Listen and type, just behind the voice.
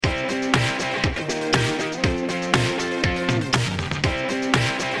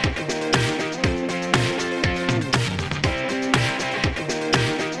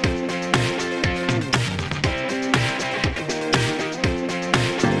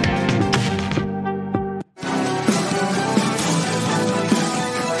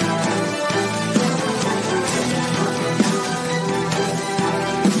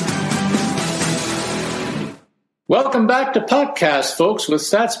Welcome back to Podcast, folks, with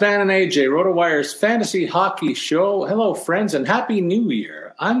Statsman and AJ, RotoWire's fantasy hockey show. Hello, friends, and Happy New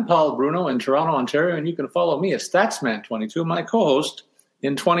Year. I'm Paul Bruno in Toronto, Ontario, and you can follow me at Statsman22, my co-host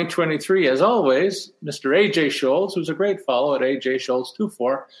in 2023, as always, Mr. AJ Scholz, who's a great follow at AJ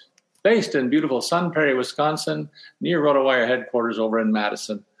Scholz24, based in beautiful Sun Prairie, Wisconsin, near RotoWire headquarters over in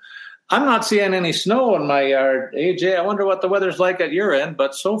Madison. I'm not seeing any snow in my yard, AJ. I wonder what the weather's like at your end,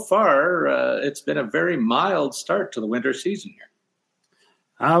 but so far it's been a very mild start to the winter season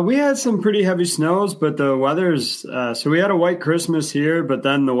here. We had some pretty heavy snows, but the weather's so we had a white Christmas here, but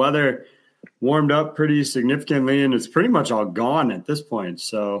then the weather warmed up pretty significantly, and it's pretty much all gone at this point.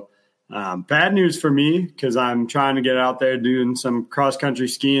 So bad news for me because I'm trying to get out there doing some cross-country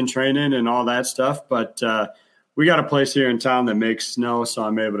skiing training and all that stuff, but we got a place here in town that makes snow, so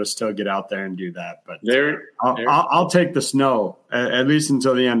I'm able to still get out there and do that. But I'll take the snow, at least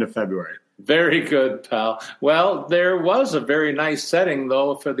until the end of February. Very good, pal. Well, there was a very nice setting,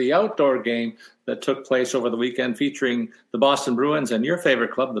 though, for the outdoor game that took place over the weekend featuring the Boston Bruins and your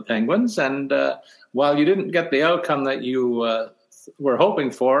favorite club, the Penguins. And while you didn't get the outcome that you were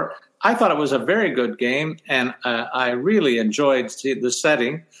hoping for, I thought it was a very good game, and I really enjoyed the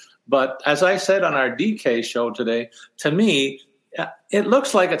setting. But as I said on our DK show today, to me, it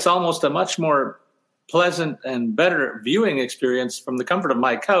looks like it's almost a much more pleasant and better viewing experience from the comfort of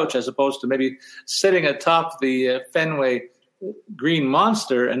my couch as opposed to maybe sitting atop the Fenway Green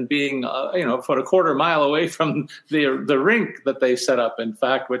Monster and being, about a quarter mile away from the rink that they set up, in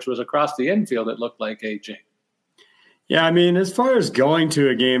fact, which was across the infield, it looked like, AJ. Yeah, I mean, as far as going to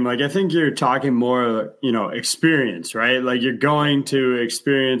a game, I think you're talking more, experience, right? Like you're going to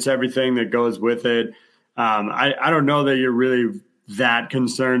experience everything that goes with it. I don't know that you're really that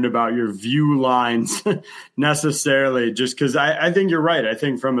concerned about your view lines necessarily, just because I think you're right. I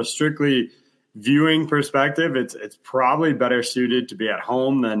think from a strictly viewing perspective, it's probably better suited to be at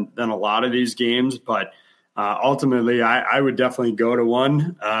home than a lot of these games, but ultimately, I would definitely go to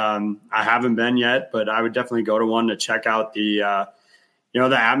one. I haven't been yet, but I would definitely go to one to check out the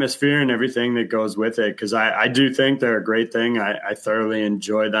atmosphere and everything that goes with it. Because I do think they're a great thing. I thoroughly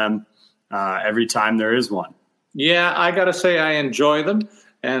enjoy them every time there is one. Yeah, I got to say I enjoy them.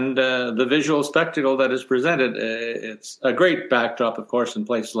 And the visual spectacle that is presented, it's a great backdrop, of course, in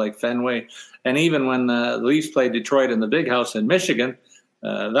places like Fenway. And even when the Leafs played Detroit in the Big House in Michigan,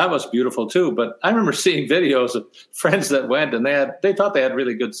 that was beautiful too. But I remember seeing videos of friends that went and they thought they had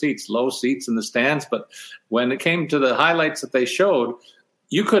really good seats, low seats in the stands. But when it came to the highlights that they showed,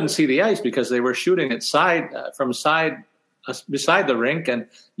 you couldn't see the ice because they were shooting it from beside the rink, and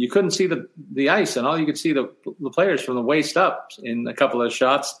you couldn't see the ice, and all you could see the players from the waist up in a couple of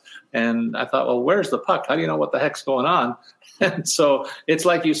shots. And I thought, well, where's the puck? How do you know what the heck's going on? And so it's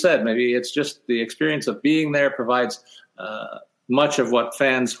like you said, maybe it's just the experience of being there provides much of what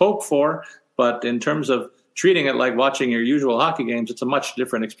fans hope for, but in terms of treating it like watching your usual hockey games, it's a much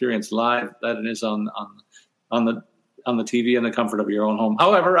different experience live than it is on the TV in the comfort of your own home.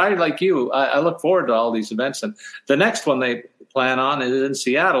 However, I look forward to all these events, and the next one they plan on is in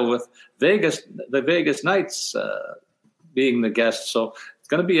Seattle with the Vegas Knights being the guest. So it's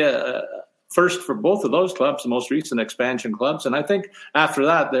going to be a first for both of those clubs, the most recent expansion clubs. And I think after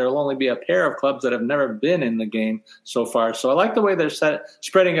that, there will only be a pair of clubs that have never been in the game so far. So I like the way they're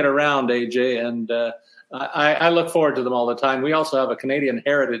spreading it around, AJ, and I look forward to them all the time. We also have a Canadian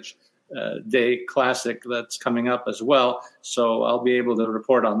Heritage Day Classic that's coming up as well. So I'll be able to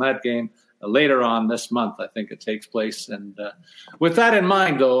report on that game later on this month. I think it takes place. And with that in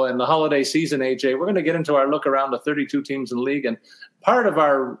mind, though, and the holiday season, AJ, we're going to get into our look around the 32 teams in the league. And part of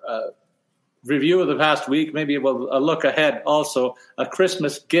our review of the past week, maybe a look ahead, also a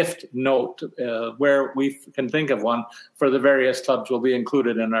Christmas gift note where we can think of one for the various clubs will be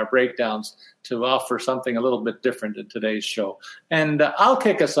included in our breakdowns to offer something a little bit different in today's show. And I'll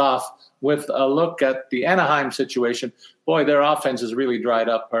kick us off with a look at the Anaheim situation. Boy, their offense is really dried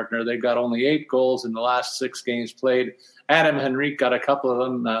up, partner. They've got only 8 goals in the last 6 games played. Adam Henrique got a couple of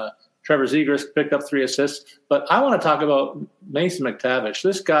them. Trevor Zegras picked up 3 assists. But I want to talk about Mason McTavish.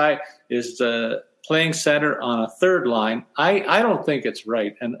 This guy is playing center on a third line. I don't think it's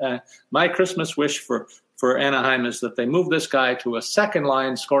right. And my Christmas wish for Anaheim is that they move this guy to a second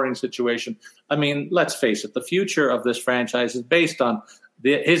line scoring situation. I mean, let's face it, the future of this franchise is based on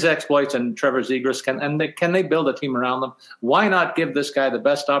his exploits and Trevor Zegras. Can they build a team around them? Why not give this guy the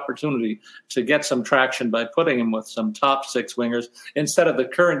best opportunity to get some traction by putting him with some top 6 wingers instead of the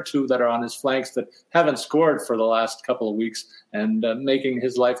current 2 that are on his flanks that haven't scored for the last couple of weeks and making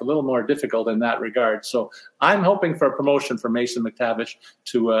his life a little more difficult in that regard. So I'm hoping for a promotion for Mason McTavish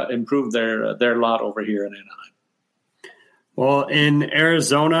to improve their lot over here in Anaheim. Well, in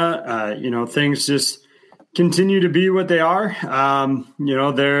Arizona, things just continue to be what they are.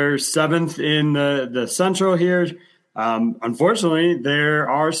 They're seventh in the Central here. Unfortunately, there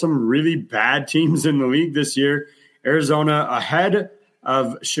are some really bad teams in the league this year. Arizona ahead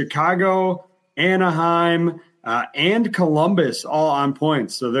of Chicago, Anaheim, and Columbus, all on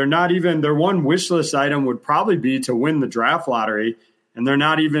points. So they're not even, their one wish list item would probably be to win the draft lottery, and they're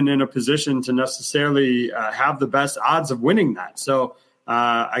not even in a position to necessarily have the best odds of winning that. So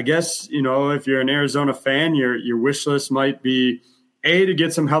I guess, if you're an Arizona fan, your wish list might be, to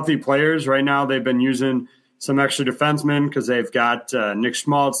get some healthy players. Right now they've been using some extra defensemen because they've got Nick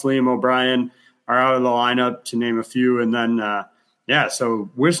Schmaltz, Liam O'Brien are out of the lineup, to name a few. And then, so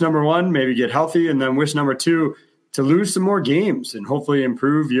wish number one, maybe get healthy. And then wish number two, to lose some more games and hopefully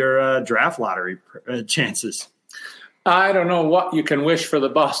improve your draft lottery chances. I don't know what you can wish for the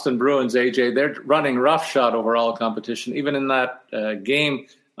Boston Bruins, AJ. They're running roughshod over all competition. Even in that game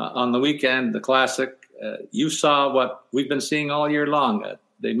on the weekend, the Classic, you saw what we've been seeing all year long.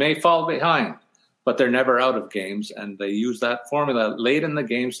 They may fall behind, but they're never out of games, and they use that formula late in the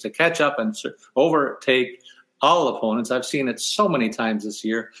games to catch up and overtake all opponents. I've seen it so many times this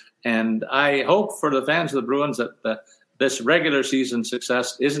year, and I hope for the fans of the Bruins that this regular season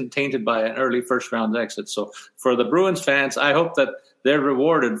success isn't tainted by an early first-round exit. So for the Bruins fans, I hope that they're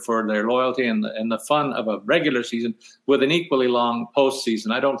rewarded for their loyalty and the fun of a regular season with an equally long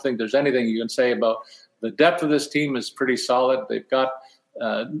postseason. I don't think there's anything you can say about the depth of this team is pretty solid. They've got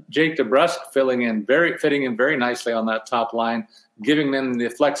Jake DeBrusk fitting in very nicely on that top line, giving them the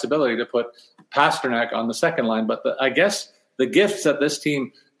flexibility to put Pasternak on the second line. But I guess the gifts that this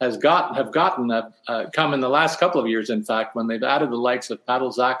team have gotten come in the last couple of years, in fact, when they've added the likes of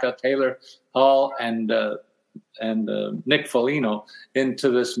Pavel Zacha, Taylor Hall, and Nick Foligno into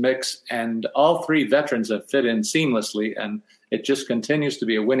this mix. And all three veterans have fit in seamlessly, and it just continues to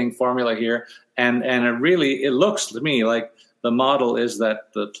be a winning formula here. And it looks to me like the model is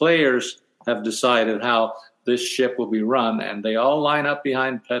that the players have decided how this ship will be run, and they all line up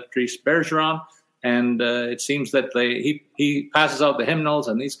behind Patrice Bergeron. And it seems that he passes out the hymnals,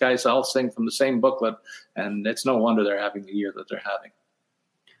 and these guys all sing from the same booklet, and it's no wonder they're having the year that they're having.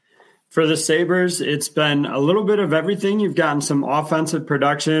 For the Sabres, it's been a little bit of everything. You've gotten some offensive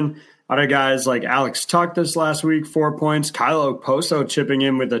production out of guys like Alex Tuch this last week, 4 points. Kyle Okposo chipping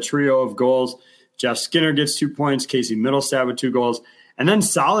in with a trio of goals. Jeff Skinner gets 2 points. Casey Middlestat with 2 goals. And then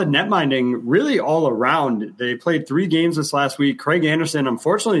solid net minding really all around. They played 3 games this last week. Craig Anderson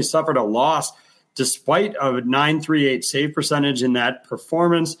unfortunately suffered a loss despite a .938 save percentage in that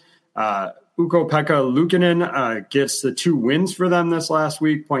performance. Ukko-Pekka Luukkonen gets the 2 wins for them this last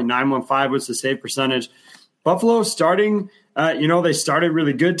week. .915 was the save percentage. Buffalo starting, they started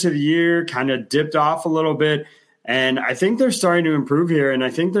really good to the year, kind of dipped off a little bit. And I think they're starting to improve here. And I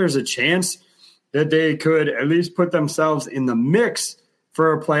think there's a chance that they could at least put themselves in the mix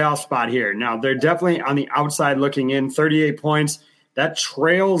for a playoff spot here. Now, they're definitely on the outside looking in, 38 points. That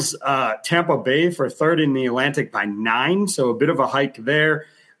trails Tampa Bay for third in the Atlantic by 9, so a bit of a hike there.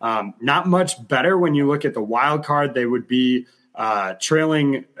 Not much better when you look at the wild card. They would be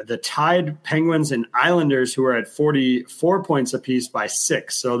trailing the Tide, Penguins, and Islanders, who are at 44 points apiece by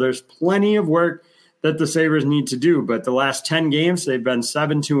 6. So there's plenty of work that the Sabres need to do. But the last 10 games, they've been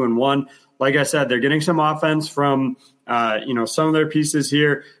 7-2-1. Like I said, they're getting some offense from some of their pieces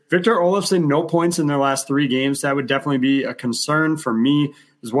here. Victor Olofsson, no points in their last 3 games. That would definitely be a concern for me,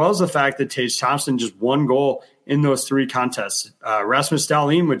 as well as the fact that Tage Thompson just 1 goal in those 3 contests. Rasmus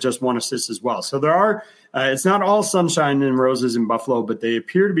Dahlin with just 1 assist as well. So there are it's not all sunshine and roses in Buffalo, but they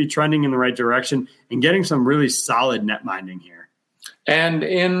appear to be trending in the right direction and getting some really solid net minding here. And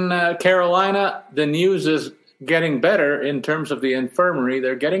in Carolina, the news is getting better in terms of the infirmary.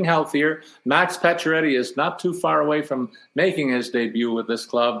 They're getting healthier. Max Pacioretty is not too far away from making his debut with this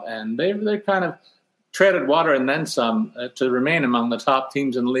club, and they kind of treaded water and then some to remain among the top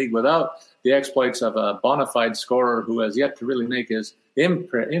teams in the league without the exploits of a bona fide scorer who has yet to really make his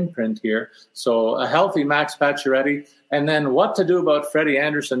imprint here. So a healthy Max Pacioretty, and then what to do about Freddie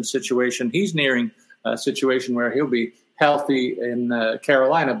Anderson's situation. He's nearing a situation where he'll be healthy in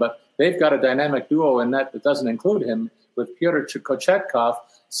Carolina, but they've got a dynamic duo in net that doesn't include him, with Pyotr Kochetkov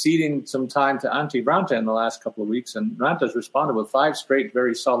ceding some time to Antti Raanta in the last couple of weeks, and Ranta's responded with 5 straight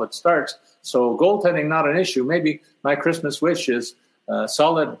very solid starts. So goaltending not an issue. Maybe my Christmas wish is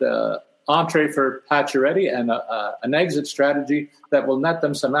solid entree for Pacioretty and an exit strategy that will net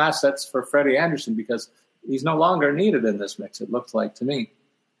them some assets for Freddie Anderson, because he's no longer needed in this mix, it looks like to me.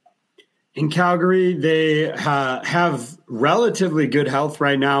 In Calgary, they have relatively good health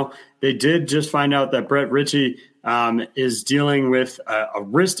right now. They did just find out that Brett Ritchie is dealing with a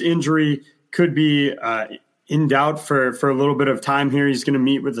wrist injury, could be in doubt for a little bit of time here. He's going to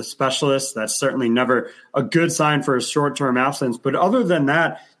meet with a specialist. That's certainly never a good sign for a short-term absence. But other than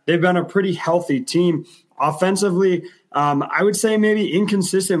that, they've been a pretty healthy team. Offensively, I would say maybe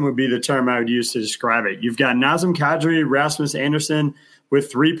inconsistent would be the term I would use to describe it. You've got Nazem Kadri, Rasmus Andersson with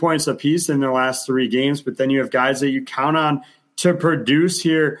 3 points apiece in their last 3 games, but then you have guys that you count on to produce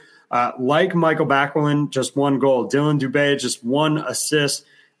here, like Michael Backlund, just 1 goal. Dylan Dubé, just 1 assist.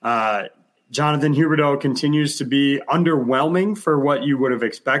 Jonathan Huberdeau continues to be underwhelming for what you would have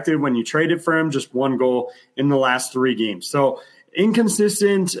expected when you traded for him, just 1 goal in the last 3 games. So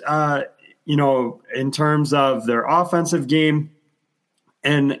inconsistent, in terms of their offensive game.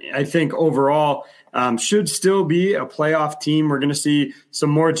 And I think overall should still be a playoff team. We're going to see some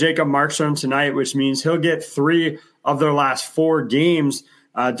more Jacob Markstrom tonight, which means he'll get 3 of their last 4 games,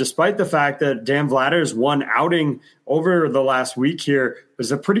 despite the fact that Dan Vladder's one outing over the last week here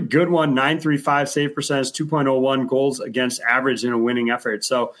was a pretty good one, 9.35 save percentage, 2.01 goals against average in a winning effort.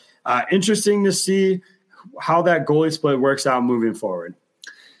 So interesting to see how that goalie split works out moving forward.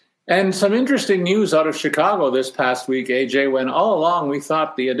 And some interesting news out of Chicago this past week, AJ, when all along we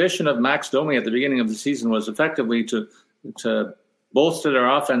thought the addition of Max Domi at the beginning of the season was effectively to bolster their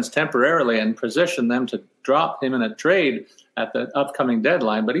offense temporarily and position them to drop him in a trade at the upcoming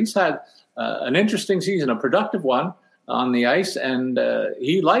deadline. But he's had an interesting season, a productive one on the ice, and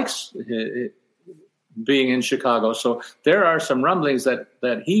he likes being in Chicago. So there are some rumblings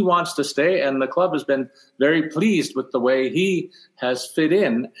that he wants to stay, and the club has been very pleased with the way he has fit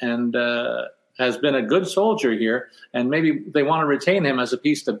in and has been a good soldier here, and maybe they want to retain him as a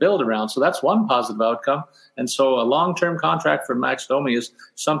piece to build around. So that's one positive outcome. And so a long-term contract for Max Domi is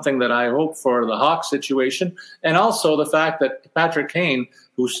something that I hope for the Hawks situation. And also the fact that Patrick Kane,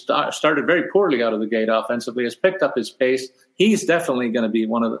 who started very poorly out of the gate offensively, has picked up his pace. He's definitely going to be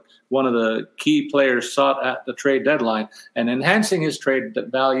one of the key players sought at the trade deadline. And enhancing his trade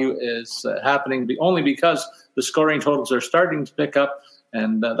value is happening only because the scoring totals are starting to pick up.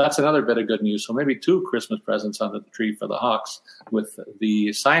 And that's another bit of good news. So maybe 2 Christmas presents under the tree for the Hawks with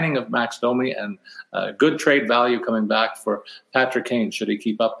the signing of Max Domi and good trade value coming back for Patrick Kane should he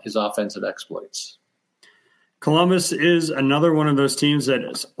keep up his offensive exploits. Columbus is another one of those teams that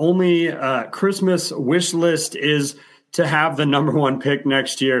is only Christmas wish list is to have the number 1 pick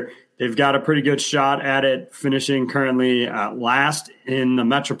next year. They've got a pretty good shot at it, finishing currently last in the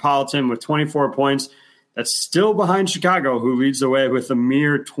Metropolitan with 24 points. That's still behind Chicago, who leads the way with a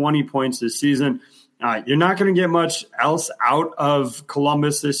mere 20 points this season. You're not going to get much else out of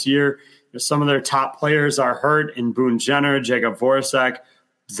Columbus this year. Some of their top players are hurt in Boone Jenner, Jacob Voracek,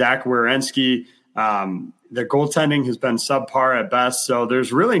 Zach Werenski. Their goaltending has been subpar at best, so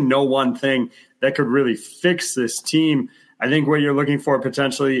there's really no one thing that could really fix this team. I think what you're looking for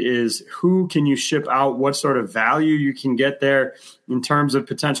potentially is who can you ship out, what sort of value you can get there in terms of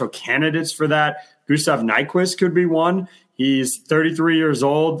potential candidates for that. Gustav Nyquist could be one. He's 33 years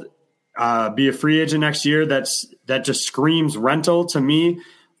old, be a free agent next year. That just screams rental to me.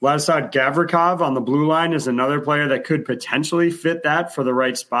 Vladislav Gavrikov on the blue line is another player that could potentially fit that for the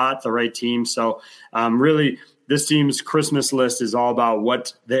right spot, the right team. So really, this team's Christmas list is all about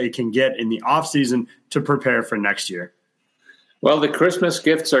what they can get in the offseason to prepare for next year. Well, the Christmas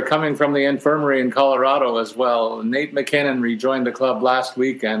gifts are coming from the infirmary in Colorado as well. Nate McKinnon rejoined the club last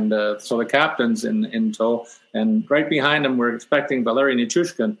week, and so the captain's in tow. And right behind him, we're expecting Valeri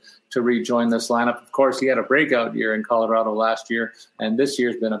Nichushkin to rejoin this lineup. Of course, he had a breakout year in Colorado last year, and this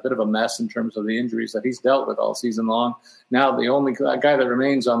year's been a bit of a mess in terms of the injuries that he's dealt with all season long. Now, the only guy that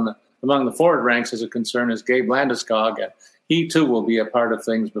remains among the forward ranks as a concern is Gabe Landeskog, and he, too, will be a part of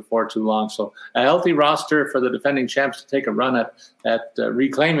things before too long. So a healthy roster for the defending champs to take a run at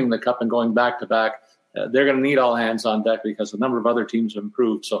reclaiming the cup and going back-to-back. They're going to need all hands on deck because a number of other teams have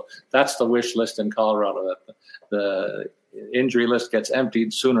improved. So that's the wish list in Colorado, that the injury list gets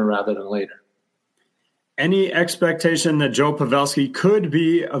emptied sooner rather than later. Any expectation that Joe Pavelski could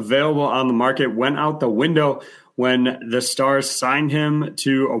be available on the market went out the window when the Stars signed him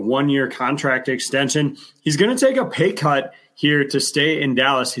to a 1-year contract extension. He's going to take a pay cut here to stay in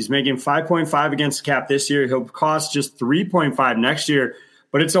Dallas. He's making 5.5 against the cap this year. He'll cost just 3.5 next year,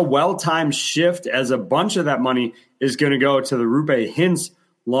 but it's a well-timed shift as a bunch of that money is going to go to the Roope Hintz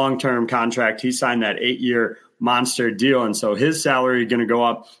long-term contract. He signed that 8-year monster deal, and so his salary is going to go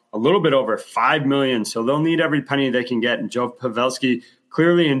up a little bit over $5 million. So they'll need every penny they can get, and Joe Pavelski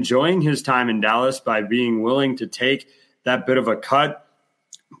clearly enjoying his time in Dallas by being willing to take that bit of a cut.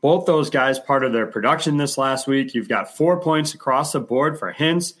 Both those guys part of their production this last week. You've got 4 points across the board for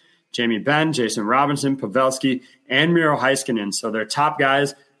Hintz, Jamie Benn, Jason Robinson, Pavelski, and Miro Heiskanen. So they're top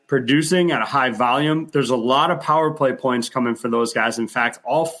guys producing at a high volume. There's a lot of power play points coming for those guys. In fact,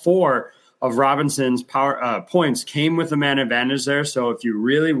 all 4 of Robinson's power points came with the man advantage there. So if you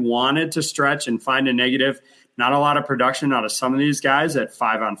really wanted to stretch and find a negative, not a lot of production out of some of these guys at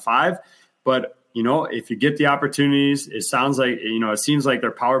 5-on-5. But, if you get the opportunities, it seems like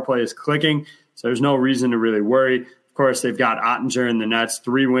their power play is clicking. So there's no reason to really worry. Of course, they've got Ottinger in the nets,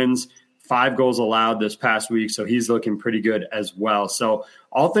 3 wins, 5 goals allowed this past week, so he's looking pretty good as well. So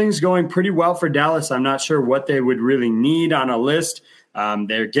all things going pretty well for Dallas. I'm not sure what they would really need on a list.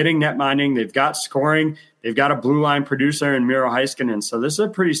 They're getting net minding. They've got scoring. They've got a blue line producer in Miro Heiskanen. So this is a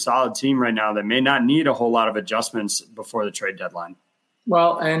pretty solid team right now that may not need a whole lot of adjustments before the trade deadline.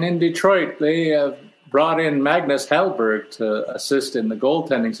 Well, and in Detroit, they have brought in Magnus Hellberg to assist in the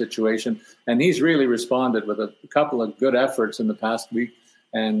goaltending situation, and he's really responded with a couple of good efforts in the past week,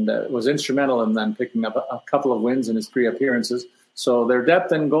 and was instrumental in them picking up a couple of wins in his 3 appearances. So their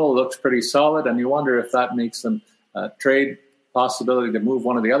depth in goal looks pretty solid, and you wonder if that makes them trade possibility to move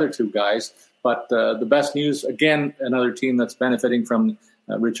one of the other 2 guys. But the best news, again, another team that's benefiting from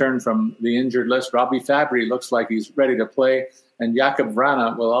return from the injured list. Robbie Fabry looks like he's ready to play, and Jakub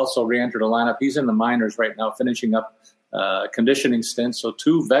Vrana will also re-enter the lineup. He's in the minors right now, finishing up conditioning stints. So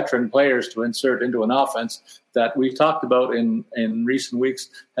 2 veteran players to insert into an offense that we've talked about in recent weeks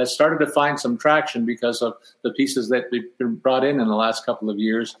has started to find some traction because of the pieces that they've been brought in the last couple of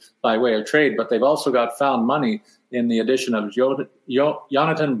years by way of trade. But they've also got found money in the addition of Jonathan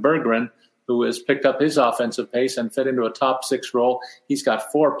Berggren, who has picked up his offensive pace and fit into a top 6 role. He's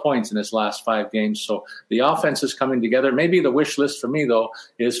got 4 points in his last 5 games. So the offense is coming together. Maybe the wish list for me, though,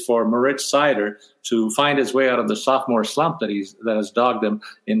 is for Moritz Seider to find his way out of the sophomore slump that has dogged him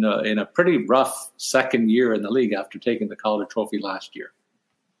in a pretty rough second year in the league after taking the Calder Trophy last year.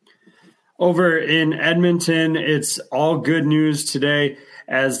 Over in Edmonton, it's all good news today,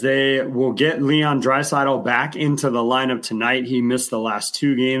 as they will get Leon Draisaitl back into the lineup tonight. He missed the last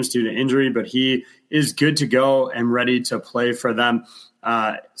 2 games due to injury, but he is good to go and ready to play for them.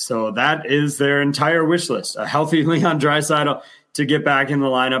 So that is their entire wish list. A healthy Leon Draisaitl to get back in the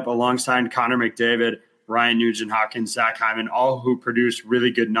lineup alongside Connor McDavid, Ryan Nugent-Hopkins, Zach Hyman, all who produced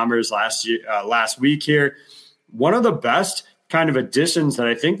really good numbers last week here. One of the best kind of additions that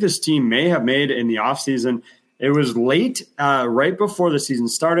I think this team may have made in the offseason. It was late, right before the season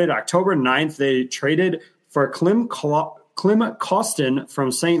started. October 9th, they traded for Klim Kostin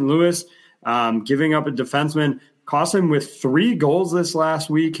from St. Louis, giving up a defenseman. Kostin, with 3 goals this last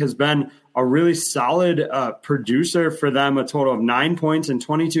week, has been a really solid producer for them, a total of 9 points in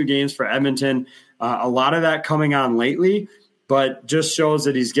 22 games for Edmonton. A lot of that coming on lately, but just shows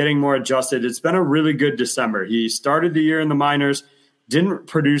that he's getting more adjusted. It's been a really good December. He started the year in the minors, didn't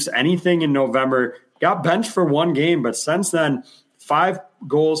produce anything in November, got benched for 1 game, but since then, 5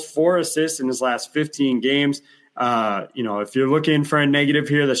 goals, 4 assists in his last 15 games. If you're looking for a negative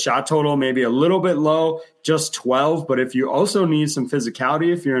here, the shot total may be a little bit low, just 12. But if you also need some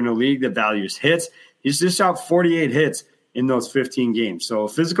physicality, if you're in a league that values hits, he's just shot 48 hits in those 15 games. So a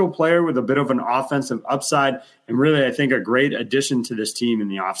physical player with a bit of an offensive upside, and really, I think, a great addition to this team in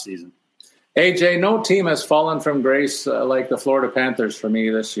the offseason. AJ, no team has fallen from grace like the Florida Panthers for me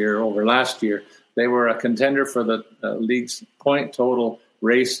this year over last year. They were a contender for the league's point total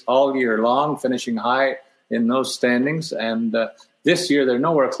race all year long, finishing high in those standings. And this year, they're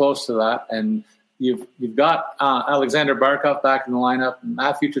nowhere close to that. And you've got Alexander Barkov back in the lineup.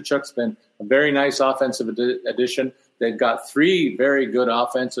 Matthew Tkachuk's been a very nice offensive addition. They've got 3 very good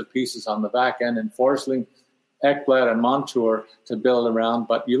offensive pieces on the back end, and Forsling, Ekblad, and Montour to build around.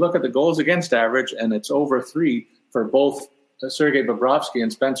 But you look at the goals against average, and it's over 3 for both Sergei Bobrovsky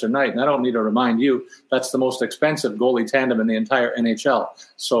and Spencer Knight. And I don't need to remind you, that's the most expensive goalie tandem in the entire NHL.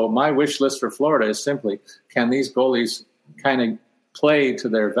 So my wish list for Florida is simply, can these goalies kind of play to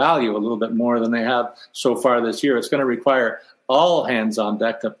their value a little bit more than they have so far this year? It's going to require all hands on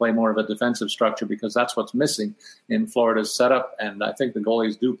deck to play more of a defensive structure, because that's what's missing in Florida's setup. And I think the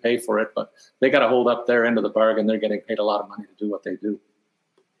goalies do pay for it, but they got to hold up their end of the bargain. They're getting paid a lot of money to do what they do.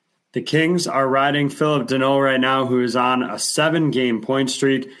 The Kings are riding Philip Deneau right now, who is on a 7-game point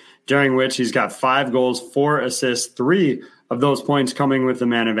streak, during which he's got 5 goals, 4 assists, 3 of those points coming with the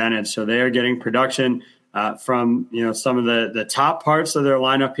man advantage. So they are getting production from some of the top parts of their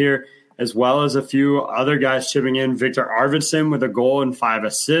lineup here, as well as a few other guys chipping in. Victor Arvidsson with a goal and 5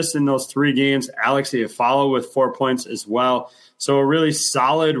 assists in those 3 games. Alex Iafallo with 4 points as well. So a really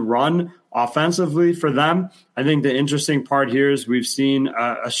solid run offensively for them. I think the interesting part here is we've seen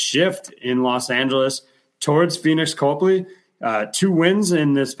a shift in Los Angeles towards Phoenix Copley. 2 wins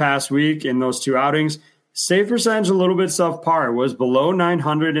in this past week in those 2 outings. Save percentage a little bit subpar, was below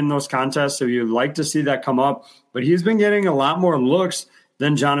 900 in those contests, so you'd like to see that come up. But he's been getting a lot more looks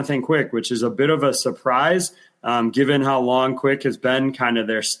than Jonathan Quick, which is a bit of a surprise given how long Quick has been kind of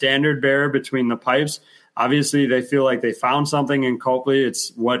their standard bearer between the pipes. Obviously, they feel like they found something in Copley.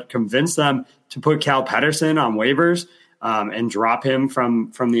 It's what convinced them to put Cal Peterson on waivers and drop him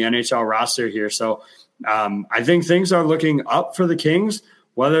from the NHL roster here. So I think things are looking up for the Kings.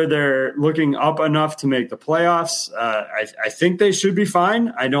 Whether they're looking up enough to make the playoffs, I think they should be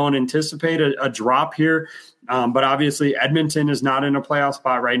fine. I don't anticipate a drop here, but obviously Edmonton is not in a playoff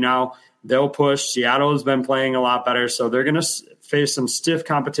spot right now. They'll push. Seattle has been playing a lot better, so they're going to face some stiff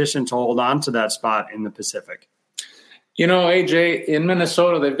competition to hold on to that spot in the Pacific. You know, AJ, in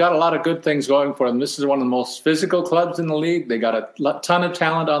Minnesota, they've got a lot of good things going for them. This is one of the most physical clubs in the league. They got a ton of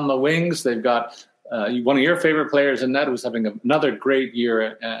talent on the wings. They've got one of your favorite players in that who's having another great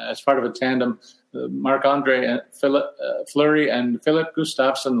year as part of a tandem, Marc-Andre Fleury and Philip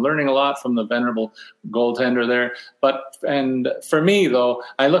Gustafsson, learning a lot from the venerable goaltender there. And for me, though,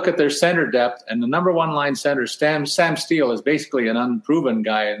 I look at their center depth, and the number 1 line center, Sam Steele, is basically an unproven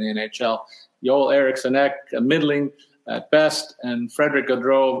guy in the NHL. Joel Eriksson Ek, a middling at best, and Frederick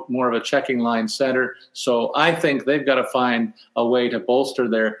Gaudreau, more of a checking line center. So I think they've got to find a way to bolster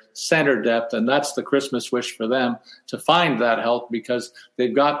their center depth, and that's the Christmas wish for them, to find that help, because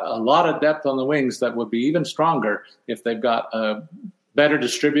they've got a lot of depth on the wings that would be even stronger if they've got a better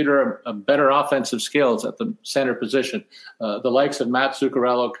distributor, a better offensive skills at the center position. The likes of Matt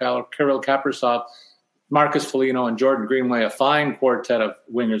Zuccarello, Kirill Kaprizov, Marcus Foligno, and Jordan Greenway, a fine quartet of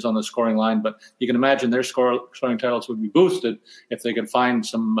wingers on the scoring line, but you can imagine their scoring titles would be boosted if they could find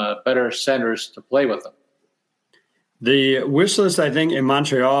some better centers to play with them. The wish list, I think, in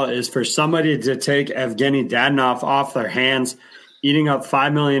Montreal is for somebody to take Evgeny Dadonov off their hands, eating up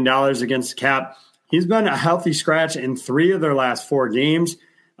 $5 million against the cap. He's been a healthy scratch in 3 of their last 4 games.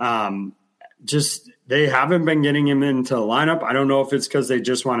 They haven't been getting him into the lineup. I don't know if it's because they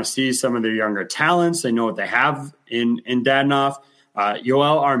just want to see some of their younger talents. They know what they have in Dadonov.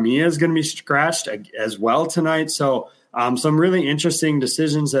 Yoel Armia is going to be scratched as well tonight. So some really interesting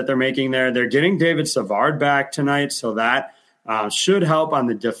decisions that they're making there. They're getting David Savard back tonight, so that should help on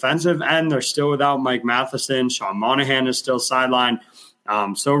the defensive end. They're still without Mike Matheson. Sean Monahan is still sidelined.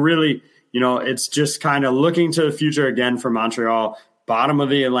 So really, it's just kind of looking to the future again for Montreal. Bottom of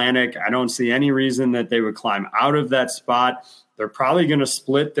the Atlantic. I don't see any reason that they would climb out of that spot. They're probably going to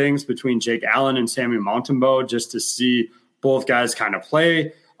split things between Jake Allen and Sammy Montembeault just to see both guys kind of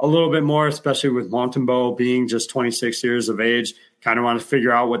play a little bit more, especially with Montembeault being just 26 years of age. Kind of want to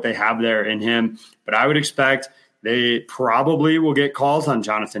figure out what they have there in him. But I would expect they probably will get calls on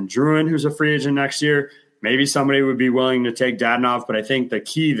Jonathan Drouin, who's a free agent next year. Maybe somebody would be willing to take Dadonov, but I think the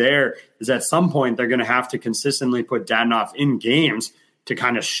key there is at some point they're going to have to consistently put Dadonov in games to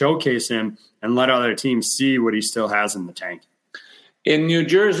kind of showcase him and let other teams see what he still has in the tank. In New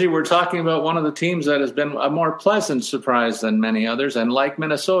Jersey, we're talking about one of the teams that has been a more pleasant surprise than many others. And like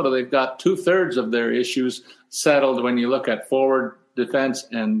Minnesota, they've got 2/3 of their issues settled when you look at forward, defense,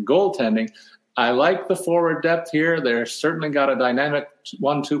 and goaltending. I like the forward depth here. They're certainly got a dynamic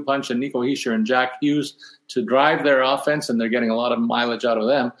 1-2 punch in Nico Hischier and Jack Hughes to drive their offense, and they're getting a lot of mileage out of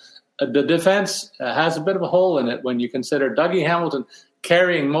them. The defense has a bit of a hole in it when you consider Dougie Hamilton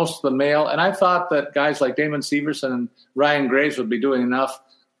carrying most of the mail, and I thought that guys like Damon Severson and Ryan Graves would be doing enough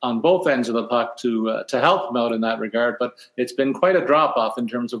on both ends of the puck to help them out in that regard, but it's been quite a drop-off in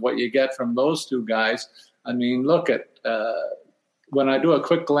terms of what you get from those 2 guys. I mean, look at when I do a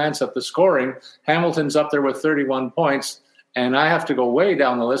quick glance at the scoring, Hamilton's up there with 31 points, and I have to go way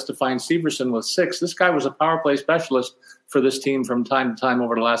down the list to find Severson with 6. This guy was a power play specialist for this team from time to time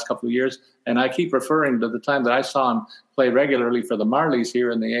over the last couple of years, and I keep referring to the time that I saw him play regularly for the Marlies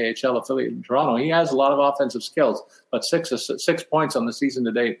here in the AHL affiliate in Toronto. He has a lot of offensive skills, but 6 points on the season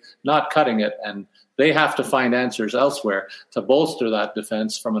to date, not cutting it, and they have to find answers elsewhere to bolster that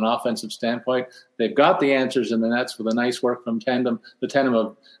defense from an offensive standpoint. They've got the answers in the nets with a nice work from the tandem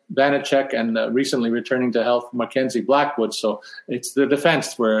of Vanacek and recently returning to health, Mackenzie Blackwood. So it's the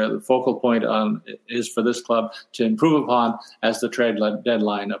defense where the focal point is for this club to improve upon as the trade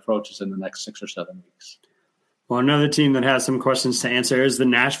deadline approaches in the next 6 or 7 weeks. Well, another team that has some questions to answer is the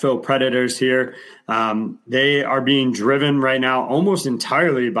Nashville Predators here. They are being driven right now almost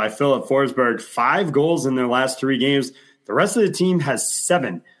entirely by Philip Forsberg. 5 goals in their last 3 games. The rest of the team has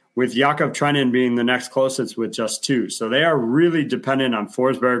 7, with Jakob Trenin being the next closest with just 2. So they are really dependent on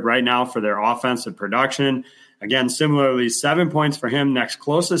Forsberg right now for their offensive production. Again, similarly, 7 points for him. Next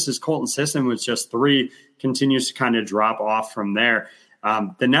closest is Colton Sisson with just 3. continues to kind of drop off from there.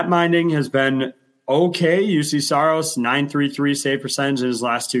 The net minding has been okay. UC Saros, 9.33 save percentage in his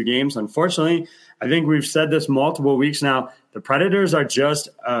last 2 games. Unfortunately, I think we've said this multiple weeks now, the Predators are just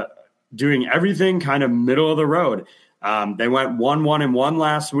doing everything kind of middle of the road. They went 1-1-1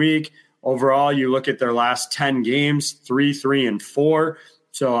 last week. Overall, you look at their last 10 games, 3-3-4.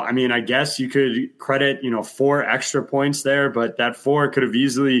 So, I mean, I guess you could credit, 4 extra points there, but that 4 could have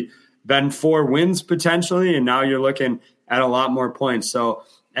easily been 4 wins potentially, and now you're looking at a lot more points. So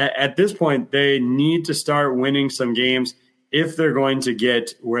at this point, they need to start winning some games if they're going to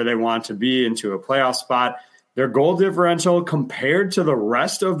get where they want to be into a playoff spot. Their goal differential compared to the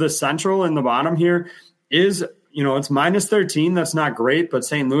rest of the Central in the bottom here is, it's minus 13. That's not great, but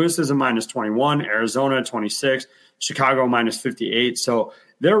St. Louis is a minus 21, Arizona 26, Chicago minus 58. So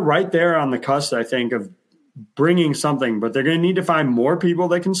they're right there on the cusp, I think, of bringing something, but they're going to need to find more people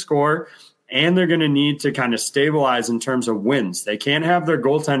that can score, and they're going to need to kind of stabilize in terms of wins. They can't have their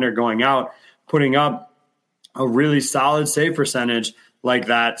goaltender going out, putting up a really solid save percentage like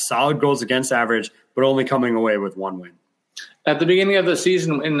that, solid goals against average, but only coming away with 1 win. At the beginning of the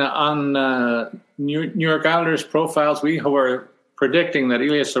season, on New York Islanders profiles, we were predicting that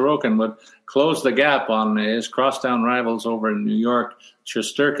Ilya Sorokin would close the gap on his crosstown rivals over in New York,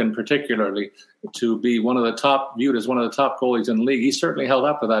 Shesterkin particularly, to be viewed as one of the top goalies in the league. He certainly held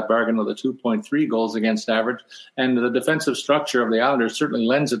up to that bargain with a 2.3 goals against average, and the defensive structure of the Islanders certainly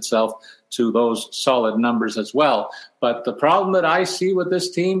lends itself to those solid numbers as well. But the problem that I see with this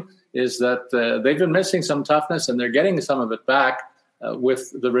team is that they've been missing some toughness, and they're getting some of it back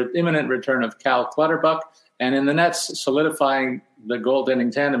with the imminent return of Cal Clutterbuck, and in the nets solidifying the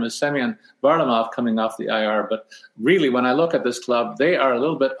goaltending tandem is Semyon Varlamov coming off the IR. But really, when I look at this club, they are a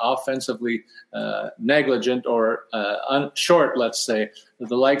little bit offensively negligent or short, let's say.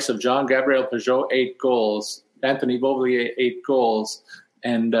 The likes of Jean-Gabriel Pageau, 8 goals, Anthony Beauvillier, 8 goals,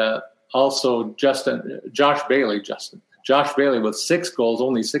 and also Josh Bailey with 6 goals,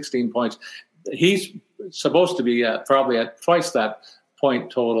 only 16 points. He's supposed to be probably at twice that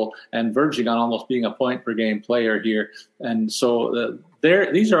point total and verging on almost being a point per game player here. And so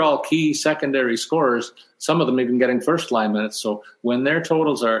these are all key secondary scorers, some of them even getting first line minutes. So when their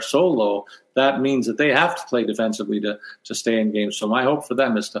totals are so low, that means that they have to play defensively to stay in games. So my hope for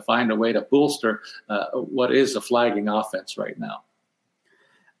them is to find a way to bolster what is a flagging offense right now.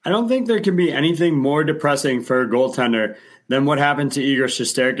 I don't think there can be anything more depressing for a goaltender than what happened to Igor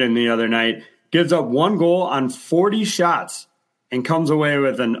Shesterkin the other night. Gives up 1 goal on 40 shots and comes away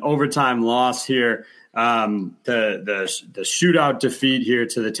with an overtime loss here. The shootout defeat here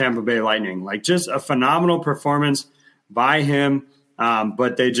to the Tampa Bay Lightning. Like, just a phenomenal performance by him,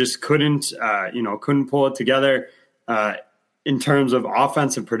 but they just couldn't pull it together in terms of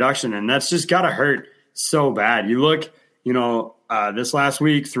offensive production, and that's just got to hurt so bad. You look, this last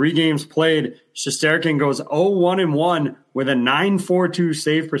week, 3 games played, Shesterkin goes 0-1-1 with a 9.42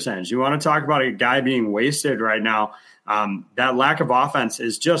 save percentage. You want to talk about a guy being wasted right now. That lack of offense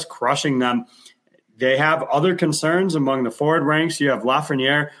is just crushing them. They have other concerns among the forward ranks. You have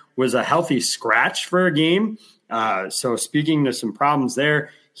Lafreniere was a healthy scratch for a game. So speaking to some problems there,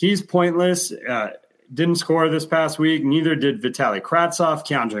 he's pointless. Didn't score this past week. Neither did Vitaly Kravtsov,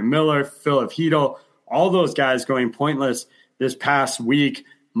 Keandre Miller, Philip Hedl. All those guys going pointless this past week.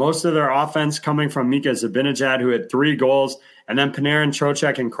 Most of their offense coming from Mika Zibanejad, who had 3 goals, and then Panarin,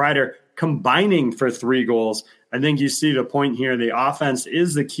 Trocheck, and Kreider combining for 3 goals. I think you see the point here. The offense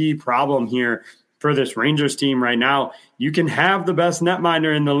is the key problem here for this Rangers team right now. You can have the best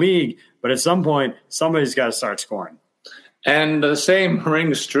netminder in the league, but at some point, somebody's got to start scoring. And the same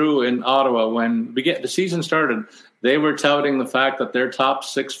rings true in Ottawa. When the season started, they were touting the fact that their top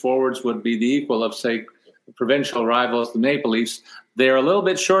 6 forwards would be the equal of, say, provincial rivals, the Maple Leafs. They're a little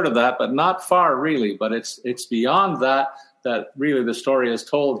bit short of that, but not far really. But it's beyond that really the story is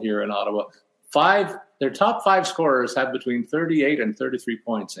told here in Ottawa. Their top 5 scorers have between 38 and 33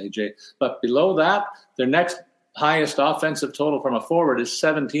 points, AJ. But below that, their next highest offensive total from a forward is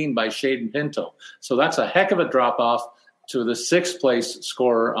 17 by Shaden Pinto. So that's a heck of a drop-off to the 6th place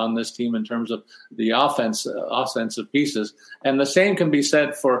scorer on this team in terms of the offensive pieces. And the same can be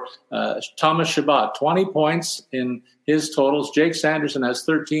said for Thomas Chabot, 20 points in his totals. Jake Sanderson has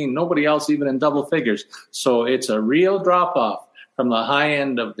 13. Nobody else even in double figures. So it's a real drop-off from the high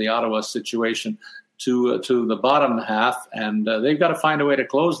end of the Ottawa situation to the bottom half. And they've got to find a way to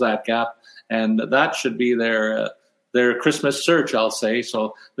close that gap. And that should be their Christmas search, I'll say.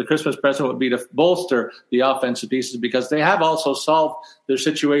 So the Christmas present would be to bolster the offensive pieces, because they have also solved their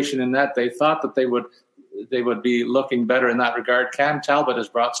situation in that they thought that they would they would be looking better in that regard. Cam Talbot has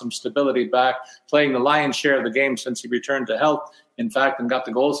brought some stability back, playing the lion's share of the game since he returned to health, in fact, and got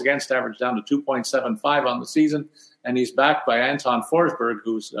the goals against average down to 2.75 on the season. And he's backed by Anton Forsberg,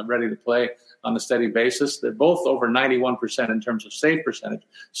 who's ready to play on a steady basis. They're both over 91% in terms of save percentage.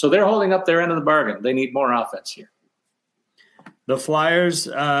 So they're holding up their end of the bargain. They need more offense here. The Flyers,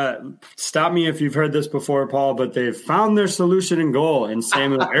 stop me if you've heard this before, Paul, but they've found their solution in goal in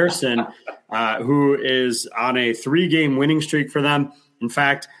Samuel Ersson, who is on a 3-game winning streak for them. In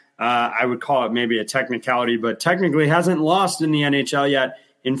fact, I would call it maybe a technicality, but technically hasn't lost in the NHL yet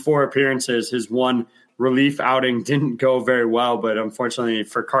in 4 appearances. His one relief outing didn't go very well, but unfortunately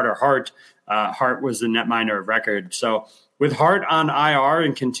for Carter Hart, Hart was the netminder of record. So with Hart on IR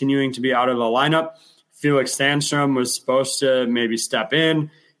and continuing to be out of the lineup, Felix Sandstrom was supposed to maybe step in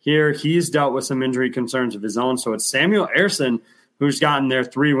here. He's dealt with some injury concerns of his own. So it's Samuel Ersson who's gotten their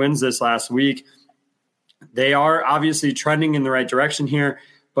 3 wins this last week. They are obviously trending in the right direction here,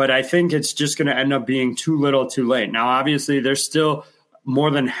 but I think it's just going to end up being too little too late. Now, obviously, there's still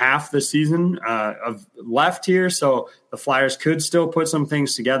more than half the season of left here, so the Flyers could still put some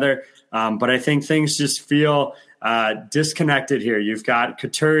things together. But I think things just feel disconnected here. You've got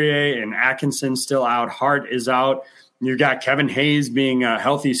Couturier and Atkinson still out. Hart is out. You've got Kevin Hayes being a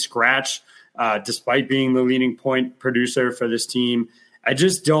healthy scratch despite being the leading point producer for this team. I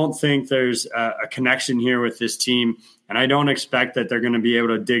just don't think there's a connection here with this team, and I don't expect that they're going to be able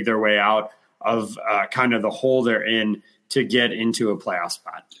to dig their way out of kind of the hole they're in to get into a playoff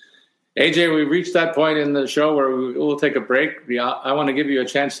spot. AJ, we've reached that point in the show where we'll take a break. I want to give you a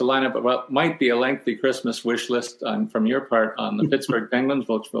chance to line up what might be a lengthy Christmas wish list from your part on the Pittsburgh Penguins,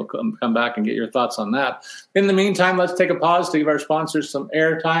 which we'll come back and get your thoughts on that. In the meantime, let's take a pause to give our sponsors some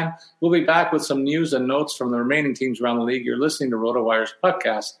airtime. We'll be back with some news and notes from the remaining teams around the league. You're listening to RotoWire's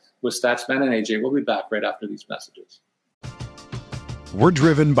podcast with Statsman and AJ. We'll be back right after these messages. We're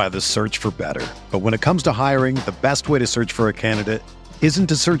driven by the search for better. But when it comes to hiring, the best way to search for a candidate isn't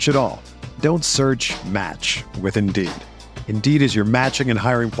to search at all. Don't search, match with Indeed. Indeed is your matching and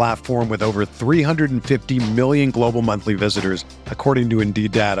hiring platform with over 350 million global monthly visitors, according to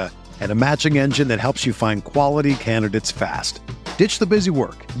Indeed data, and a matching engine that helps you find quality candidates fast. Ditch the busy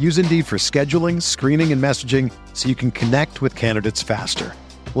work. Use Indeed for scheduling, screening, and messaging so you can connect with candidates faster.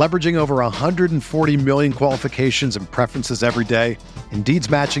 Leveraging over 140 million qualifications and preferences every day, Indeed's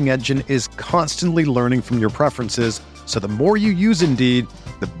matching engine is constantly learning from your preferences, so the more you use Indeed,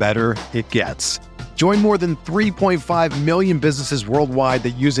 the better it gets. Join more than 3.5 million businesses worldwide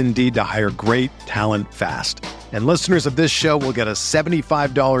that use Indeed to hire great talent fast. And listeners of this show will get a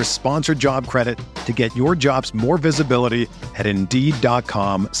 $75 sponsored job credit to get your jobs more visibility at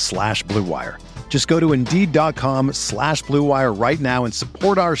Indeed.com/Blue Wire. Just go to Indeed.com/Blue Wire right now and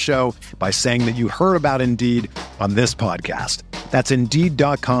support our show by saying that you heard about Indeed on this podcast. That's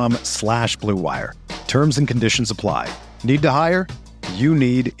Indeed.com/Blue Wire. Terms and conditions apply. Need to hire? You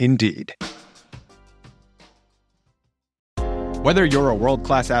need Indeed. Whether you're a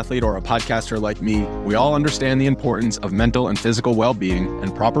world-class athlete or a podcaster like me, we all understand the importance of mental and physical well-being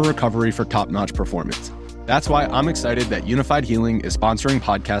and proper recovery for top-notch performance. That's why I'm excited that Unified Healing is sponsoring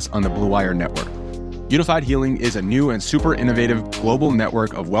podcasts on the Blue Wire Network. Unified Healing is a new and super innovative global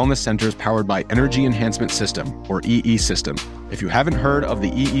network of wellness centers powered by Energy Enhancement System, or EE System. If you haven't heard of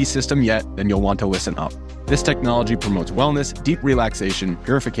the EE System yet, then you'll want to listen up. This technology promotes wellness, deep relaxation,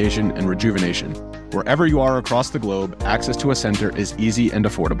 purification, and rejuvenation. Wherever you are across the globe, access to a center is easy and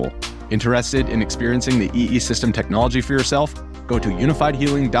affordable. Interested in experiencing the EE System technology for yourself? Go to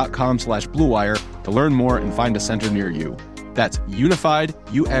unifiedhealing.com/Blue Wire to learn more and find a center near you. That's unified,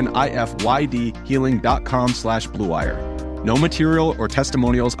 UNIFYD, healing.com/Blue Wire. No material or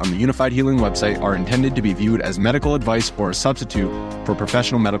testimonials on the Unified Healing website are intended to be viewed as medical advice or a substitute for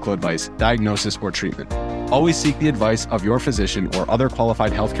professional medical advice, diagnosis, or treatment. Always seek the advice of your physician or other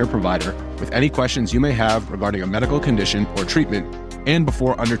qualified healthcare provider with any questions you may have regarding a medical condition or treatment and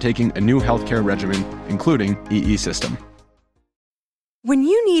before undertaking a new healthcare regimen, including EE System. When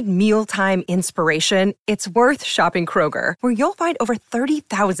you need mealtime inspiration, it's worth shopping Kroger, where you'll find over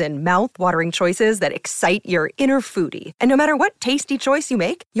 30,000 mouth-watering choices that excite your inner foodie. And no matter what tasty choice you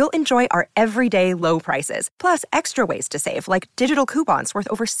make, you'll enjoy our everyday low prices, plus extra ways to save, like digital coupons worth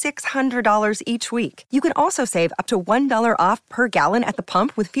over $600 each week. You can also save up to $1 off per gallon at the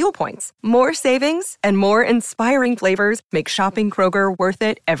pump with fuel points. More savings and more inspiring flavors make shopping Kroger worth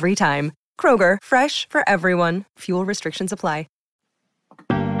it every time. Kroger, fresh for everyone. Fuel restrictions apply.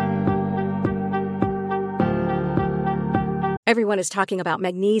 Everyone is talking about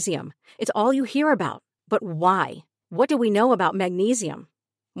magnesium. It's all you hear about. But why? What do we know about magnesium?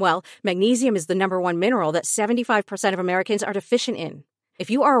 Well, magnesium is the number one mineral that 75% of Americans are deficient in. If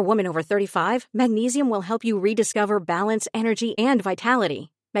you are a woman over 35, magnesium will help you rediscover balance, energy, and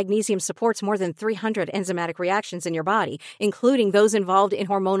vitality. Magnesium supports more than 300 enzymatic reactions in your body, including those involved in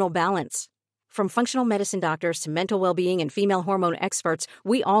hormonal balance. From functional medicine doctors to mental well-being and female hormone experts,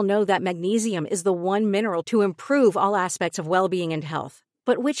 we all know that magnesium is the one mineral to improve all aspects of well-being and health.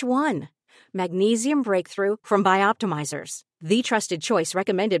 But which one? Magnesium Breakthrough from Bioptimizers, the trusted choice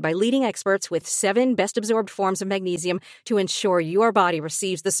recommended by leading experts with 7 best-absorbed forms of magnesium to ensure your body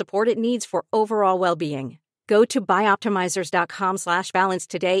receives the support it needs for overall well-being. Go to bioptimizers.com/balance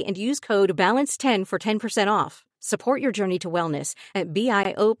today and use code BALANCE10 for 10% off. Support your journey to wellness at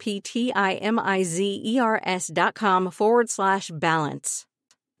bioptimizers.com/balance.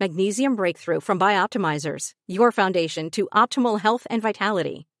 Magnesium Breakthrough from Bioptimizers, your foundation to optimal health and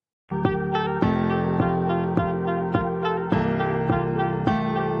vitality.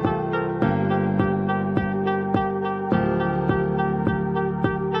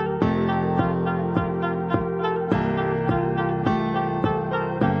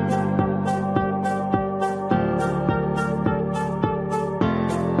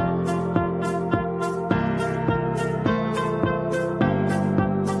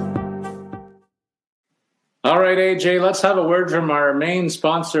 All right, AJ, let's have a word from our main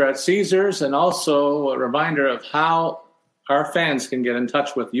sponsor at Caesars, and also a reminder of how our fans can get in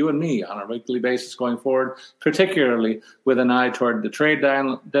touch with you and me on a weekly basis going forward, particularly with an eye toward the trade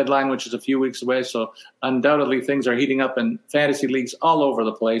deadline, which is a few weeks away. So undoubtedly things are heating up in fantasy leagues all over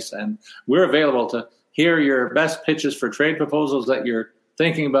the place, and we're available to hear your best pitches for trade proposals that you're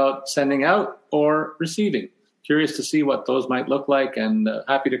thinking about sending out or receiving. Curious to see what those might look like, and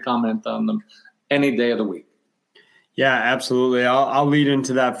happy to comment on them any day of the week. Yeah, absolutely. I'll lead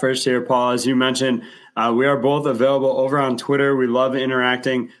into that first here, Paul. As you mentioned, we are both available over on Twitter. We love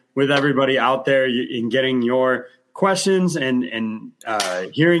interacting with everybody out there in getting your questions and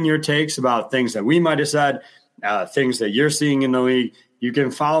hearing your takes about things that we might have said, things that you're seeing in the league. You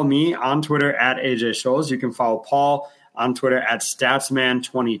can follow me on Twitter at AJ Scholes. You can follow Paul on Twitter at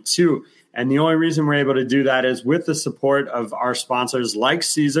Statsman22. And the only reason we're able to do that is with the support of our sponsors like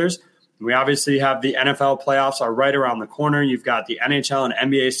Caesars. We obviously have the NFL playoffs are right around the corner. You've got the NHL and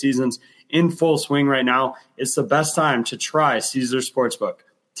NBA seasons in full swing right now. It's the best time to try Caesars Sportsbook.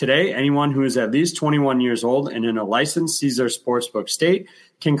 Today, anyone who is at least 21 years old and in a licensed Caesars Sportsbook state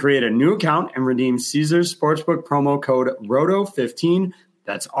can create a new account and redeem Caesars Sportsbook promo code ROTO15.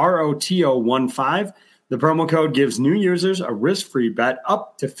 That's ROTO15. The promo code gives new users a risk-free bet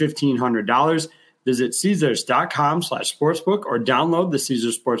up to $1,500. Visit Caesars.com/sportsbook or download the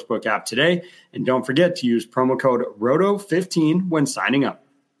Caesars Sportsbook app today. And don't forget to use promo code ROTO15 when signing up.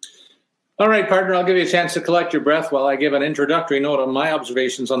 All right, partner, I'll give you a chance to collect your breath while I give an introductory note on my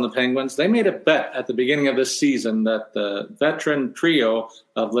observations on the Penguins. They made a bet at the beginning of this season that the veteran trio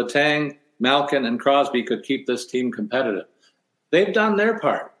of Letang, Malkin, and Crosby could keep this team competitive. They've done their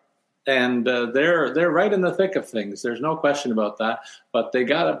part. And they're right in the thick of things. There's no question about that. But they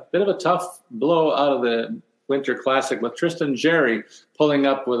got a bit of a tough blow out of the Winter Classic with Tristan Jarry pulling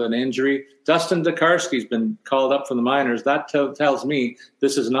up with an injury. Dustin Tokarski's been called up from the minors. That tells me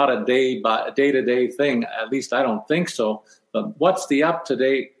this is not a day-to-day thing. At least I don't think so. But what's the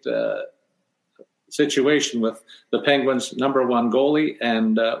up-to-date situation with the Penguins' number one goalie?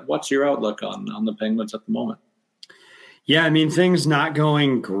 And what's your outlook on the Penguins at the moment? Yeah, I mean, things not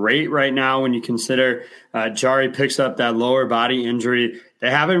going great right now when you consider Jarry picks up that lower body injury. They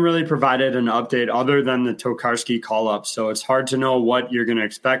haven't really provided an update other than the Tokarski call-up, so it's hard to know what you're going to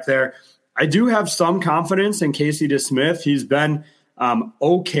expect there. I do have some confidence in Casey DeSmith. He's been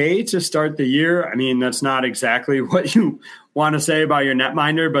okay to start the year. I mean, that's not exactly what you want to say about your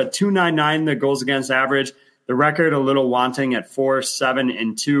netminder, but .299 the goals against average. The record a little wanting at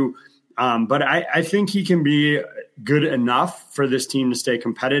 4-7-2. But I think he can be good enough for this team to stay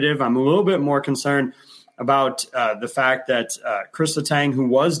competitive. I'm a little bit more concerned about the fact that Chris Letang, who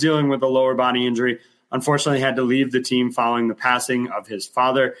was dealing with a lower body injury, unfortunately had to leave the team following the passing of his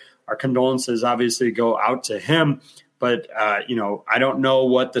father. Our condolences obviously go out to him. But, I don't know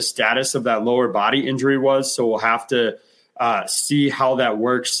what the status of that lower body injury was, so we'll have to see how that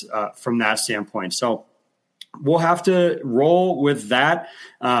works from that standpoint. So we'll have to roll with that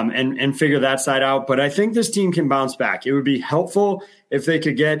and figure that side out. But I think this team can bounce back. It would be helpful if they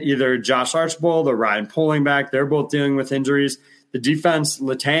could get either Josh Archibald or Ryan Poehling back. They're both dealing with injuries. The defense,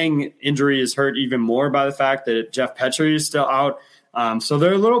 Letang injury is hurt even more by the fact that Jeff Petrie is still out. So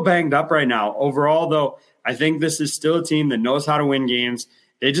they're a little banged up right now. Overall, though, I think this is still a team that knows how to win games.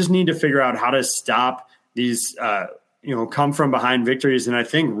 They just need to figure out how to stop these come from behind victories. And I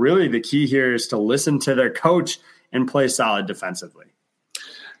think really the key here is to listen to their coach and play solid defensively.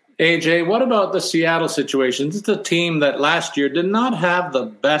 AJ, what about the Seattle situation? This is a team that last year did not have the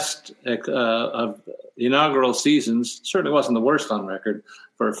best of inaugural seasons. Certainly wasn't the worst on record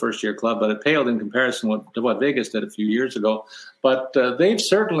for a first-year club, but it paled in comparison to what Vegas did a few years ago. But they've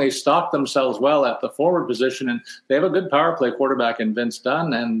certainly stocked themselves well at the forward position, and they have a good power play quarterback in Vince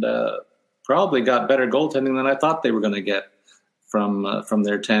Dunn, and probably got better goaltending than I thought they were going to get from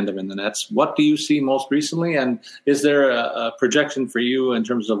their tandem in the nets. What do you see most recently, and is there a projection for you in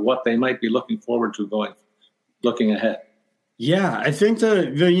terms of what they might be looking forward to looking ahead? Yeah, I think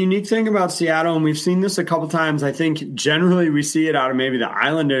the unique thing about Seattle, and we've seen this a couple times, I think generally we see it out of maybe the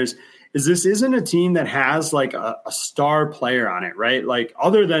Islanders, is this isn't a team that has like a star player on it, right? Like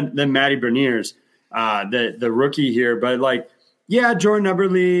other than Matty Beniers, the rookie here, but like, yeah, Jordan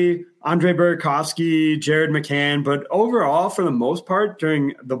Eberle, Andre Burakovsky, Jared McCann, but overall, for the most part,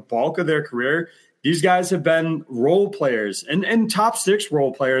 during the bulk of their career, these guys have been role players and top six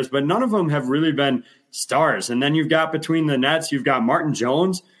role players, but none of them have really been stars. And then you've got between the nets, you've got Martin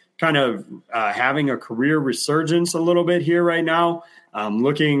Jones kind of having a career resurgence a little bit here right now,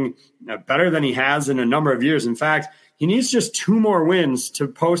 looking better than he has in a number of years. In fact, he needs just 2 more wins to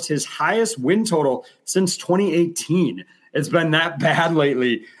post his highest win total since 2018. It's been that bad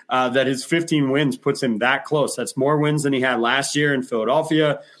lately that his 15 wins puts him that close. That's more wins than he had last year in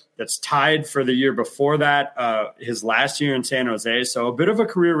Philadelphia. That's tied for the year before that, his last year in San Jose. So a bit of a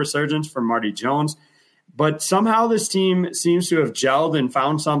career resurgence for Marty Jones. But somehow this team seems to have gelled and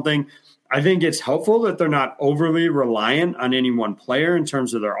found something. I think it's helpful that they're not overly reliant on any one player in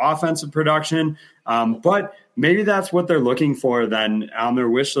terms of their offensive production. But maybe that's what they're looking for then on their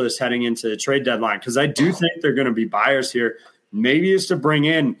wish list heading into the trade deadline, because I do think they're going to be buyers here. Maybe it's to bring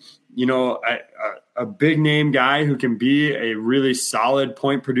in, a big name guy who can be a really solid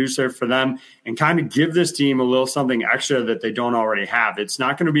point producer for them and kind of give this team a little something extra that they don't already have. It's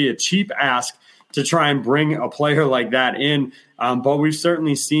not going to be a cheap ask to try and bring a player like that in, but we've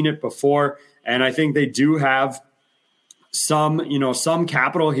certainly seen it before. And I think they do have some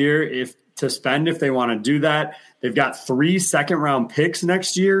capital here to spend if they want to do that. They've got 3 second-round picks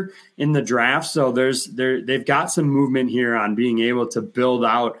next year in the draft, so they've got some movement here on being able to build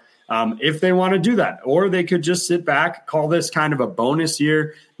out if they want to do that. Or they could just sit back, call this kind of a bonus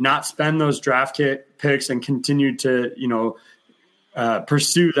year, not spend those draft picks, and continue to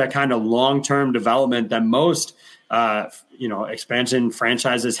pursue that kind of long-term development that most expansion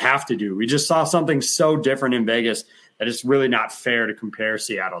franchises have to do. We just saw something so different in Vegas that it's really not fair to compare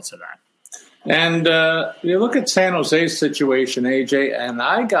Seattle to that. And you look at San Jose's situation, AJ, and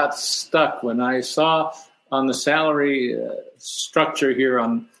I got stuck when I saw on the salary structure here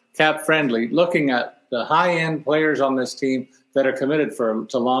on Cap Friendly, looking at the high-end players on this team that are committed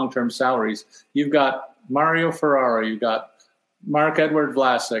to long-term salaries. You've got Mario Ferraro, you've got Marc-Edouard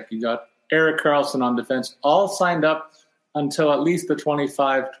Vlasic, you've got Erik Karlsson on defense, all signed up until at least the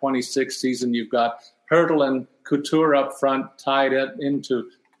 25-26 season. You've got Hertl and Couture up front, tied into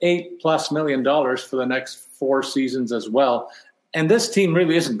 $8+ million for the next 4 seasons as well. And this team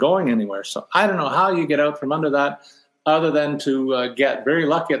really isn't going anywhere. So I don't know how you get out from under that other than to get very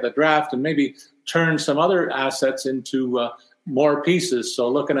lucky at the draft and maybe turn some other assets into more pieces. So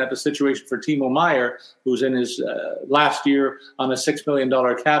looking at the situation for Timo Meier, who's in his last year on a $6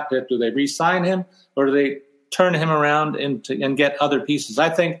 million cap hit, do they re-sign him or do they turn him around and get other pieces? I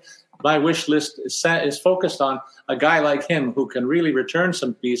think my wish list is focused on a guy like him who can really return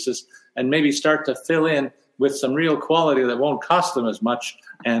some pieces and maybe start to fill in with some real quality that won't cost them as much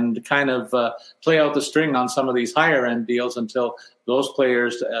and kind of play out the string on some of these higher end deals until those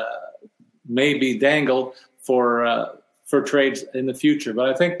players may be dangled for trades in the future. But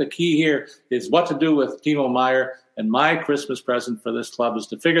I think the key here is what to do with Timo Meier, and my Christmas present for this club is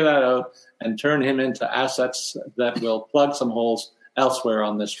to figure that out and turn him into assets that will plug some holes elsewhere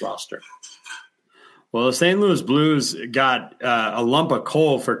on this roster. Well, the St. Louis Blues got a lump of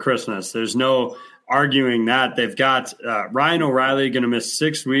coal for Christmas. There's no arguing that. They've got Ryan O'Reilly going to miss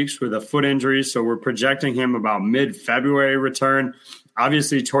 6 weeks with a foot injury, so we're projecting him about mid-February return.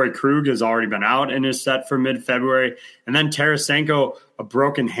 Obviously, Torrey Krug has already been out and is set for mid-February. And then Tarasenko, a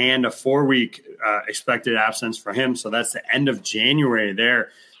broken hand, a 4-week expected absence for him. So that's the end of January there.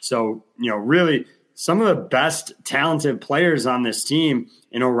 So, really some of the best talented players on this team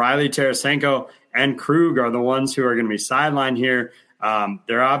in O'Reilly, Tarasenko, and Krug are the ones who are going to be sidelined here.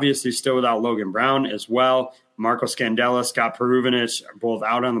 They're obviously still without Logan Brown as well. Marco Scandella, Scott Peruvinich are both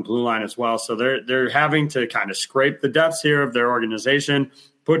out on the blue line as well. So they're having to kind of scrape the depths here of their organization,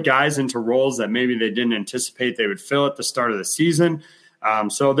 put guys into roles that maybe they didn't anticipate they would fill at the start of the season.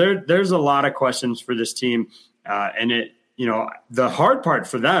 So there's a lot of questions for this team. And the hard part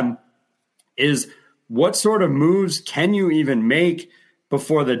for them is what sort of moves can you even make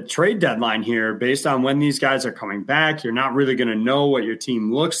before the trade deadline here based on when these guys are coming back? You're not really going to know what your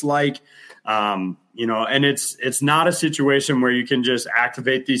team looks like. And it's not a situation where you can just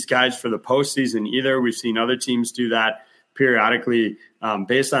activate these guys for the postseason either. We've seen other teams do that periodically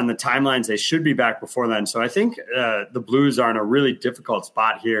based on the timelines. They should be back before then. So I think the Blues are in a really difficult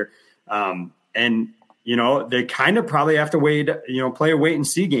spot here. They kind of probably have to play a wait and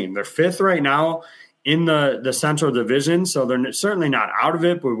see game. They're fifth right now in the Central Division, so they're certainly not out of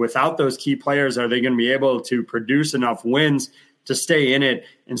it. But without those key players, are they going to be able to produce enough wins to stay in it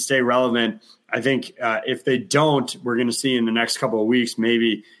and stay relevant? I think if they don't, we're going to see in the next couple of weeks,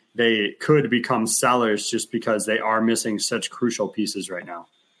 maybe they could become sellers just because they are missing such crucial pieces right now.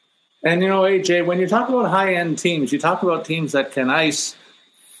 And, AJ, when you talk about high-end teams, you talk about teams that can ice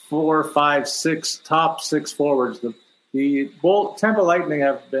 4, 5, 6, top 6 forwards. The Tampa Lightning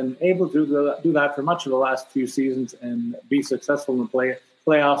have been able to do that for much of the last few seasons and be successful in the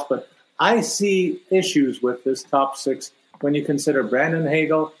playoffs. But I see issues with this top 6 when you consider Brandon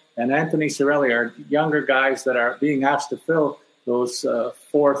Hagel and Anthony Cirelli are younger guys that are being asked to fill those 4th,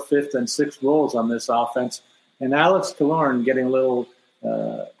 5th, and 6th roles on this offense. And Alex Killorn getting a little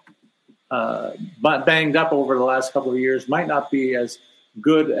banged up over the last couple of years might not be as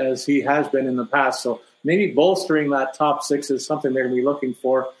good as he has been in the past. So maybe bolstering that top 6 is something they're going to be looking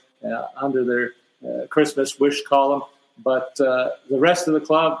for under their Christmas wish column. But the rest of the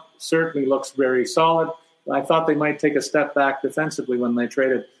club certainly looks very solid. I thought they might take a step back defensively when they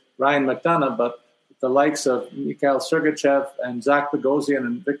traded Ryan McDonough, but the likes of Mikhail Sergachev and Zach Bogosian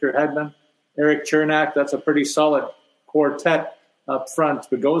and Victor Hedman, Eric Chernak, that's a pretty solid quartet up front.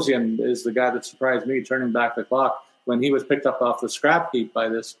 Bogosian is the guy that surprised me turning back the clock when he was picked up off the scrap heap by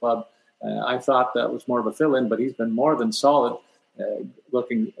this club. I thought that was more of a fill-in, but he's been more than solid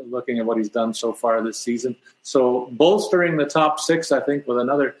looking at what he's done so far this season. So bolstering the top 6, I think, with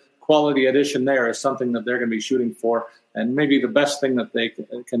another quality addition there is something that they're going to be shooting for, and maybe the best thing that they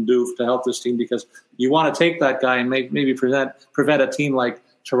can do to help this team, because you want to take that guy and maybe prevent a team like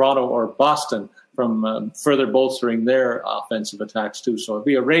Toronto or Boston from further bolstering their offensive attacks too. So it'd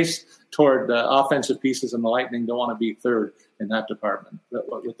be a race toward offensive pieces, and the Lightning don't want to be third in that department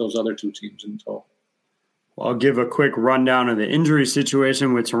with those other 2 teams in tow. Well, I'll give a quick rundown of the injury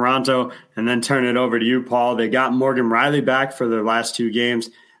situation with Toronto and then turn it over to you, Paul. They got Morgan Rielly back for their last 2 games.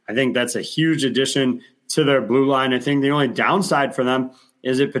 I think that's a huge addition to their blue line. I think the only downside for them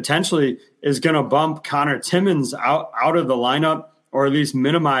is it potentially is going to bump Connor Timmins out of the lineup, or at least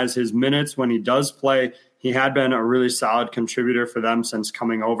minimize his minutes when he does play. He had been a really solid contributor for them since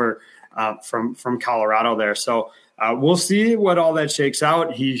coming over from Colorado there. So we'll see what all that shakes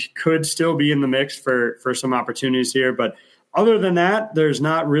out. He could still be in the mix for some opportunities here. But other than that, there's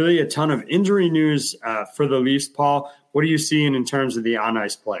not really a ton of injury news for the Leafs, Paul. What are you seeing in terms of the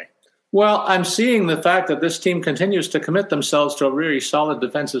on-ice play? Well, I'm seeing the fact that this team continues to commit themselves to a really solid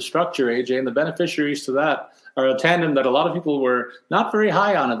defensive structure, AJ, and the beneficiaries to that are a tandem that a lot of people were not very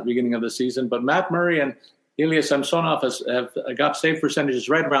high on at the beginning of the season, but Matt Murray and Ilya Samsonov have got save percentages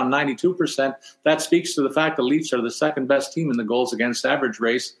right around 92%. That speaks to the fact the Leafs are the second best team in the goals against average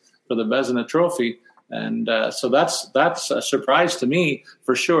race for the Vezina Trophy. And so that's a surprise to me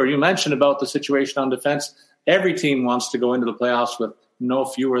for sure. You mentioned about the situation on defense. Every team wants to go into the playoffs with no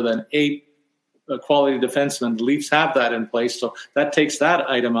fewer than 8 quality defensemen. The Leafs have that in place, so that takes that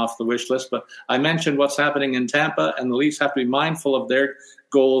item off the wish list. But I mentioned what's happening in Tampa, and the Leafs have to be mindful of their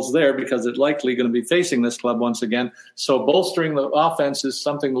goals there because it's likely going to be facing this club once again. So bolstering the offense is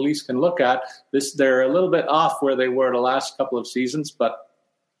something the Leafs can look at. They're a little bit off where they were the last couple of seasons, but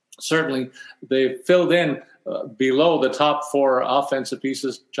certainly they filled in below the top 4 offensive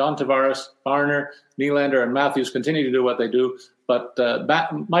pieces. John Tavares, Marner, Nylander, and Matthews continue to do what they do. But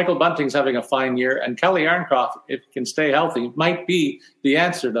Michael Bunting's having a fine year, and Kelly Arncroft, if he can stay healthy, might be the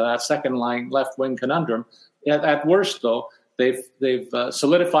answer to that second-line left-wing conundrum. At worst, though, they've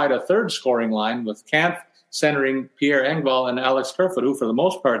solidified a third scoring line with Kampf centering Pierre Engvall and Alex Kerfoot, who for the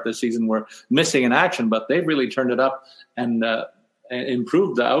most part this season were missing in action, but they've really turned it up and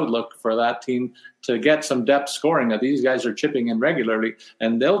improved the outlook for that team to get some depth scoring. That these guys are chipping in regularly,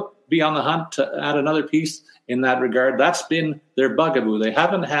 and they'll be on the hunt to add another piece in that regard. That's been their bugaboo. They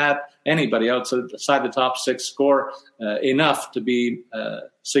haven't had anybody outside the top 6 score enough to be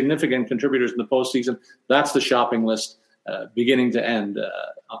significant contributors in the postseason. That's the shopping list beginning to end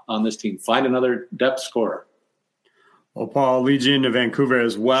on this team. Find another depth scorer. Well, Paul, I'll lead you into Vancouver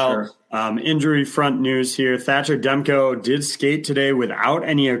as well. Sure. Injury front news here. Thatcher Demko did skate today without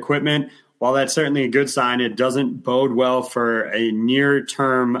any equipment. While that's certainly a good sign, it doesn't bode well for a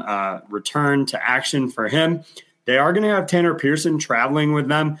near-term return to action for him. They are going to have Tanner Pearson traveling with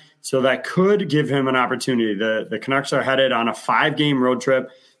them, so that could give him an opportunity. The Canucks are headed on a 5-game road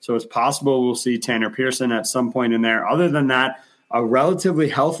trip, so it's possible we'll see Tanner Pearson at some point in there. Other than that, a relatively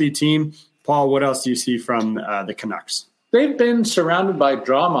healthy team. Paul, what else do you see from the Canucks? They've been surrounded by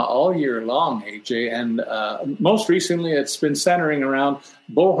drama all year long, AJ, and most recently it's been centering around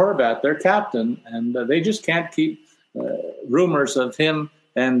Bo Horvat, their captain, and they just can't keep rumors of him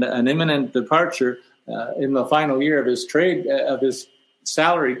and an imminent departure in the final year of his trade, of his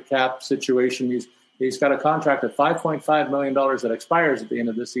salary cap situation. He's got a contract of $5.5 million that expires at the end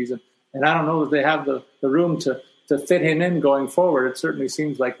of this season, and I don't know if they have the room to fit him in going forward. It certainly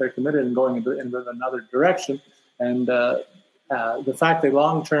seems like they're committed and going in another direction. And the fact that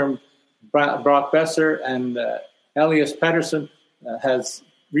long-term Brock Besser and Elias Pettersson has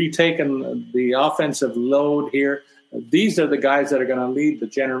retaken the offensive load here, these are the guys that are going to lead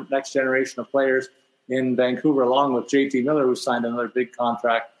the next generation of players in Vancouver, along with JT Miller, who signed another big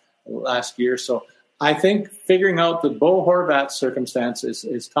contract last year. So I think figuring out the Bo Horvat circumstance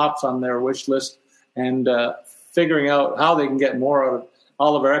is tops on their wish list, and figuring out how they can get more out of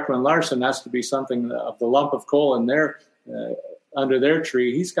Oliver Ekman-Larsson has to be something of the lump of coal in their under their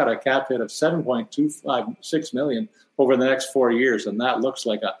tree. He's got a cap hit of $7.256 million over the next 4 years, and that looks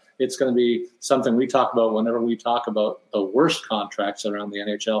like it's going to be something we talk about whenever we talk about the worst contracts around the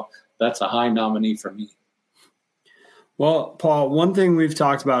NHL. That's a high nominee for me. Well, Paul, one thing we've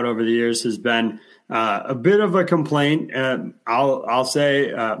talked about over the years has been a bit of a complaint, I'll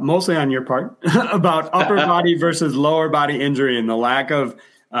say mostly on your part, about upper body versus lower body injury and the lack of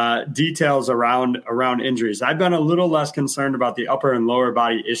details around injuries. I've been a little less concerned about the upper and lower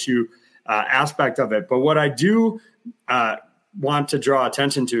body issue aspect of it. But what I do want to draw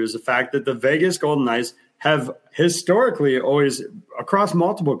attention to is the fact that the Vegas Golden Knights have historically always, across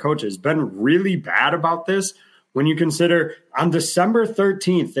multiple coaches, been really bad about this. When you consider on December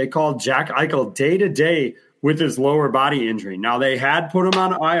 13th, they called Jack Eichel day-to-day with his lower body injury. Now, they had put him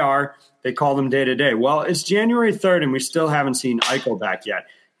on IR. They called him day-to-day. Well, it's January 3rd, and we still haven't seen Eichel back yet.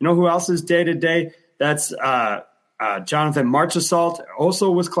 You know who else is day-to-day? That's Jonathan Marchessault,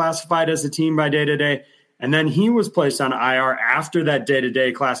 also was classified as a team by day-to-day. And then he was placed on IR after that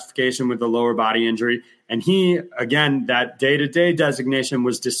day-to-day classification with the lower body injury. And he, again, that day-to-day designation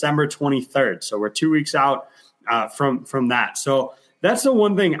was December 23rd. So we're 2 weeks out from that. So that's the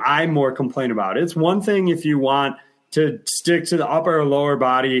one thing I more complain about. It's one thing if you want to stick to the upper or lower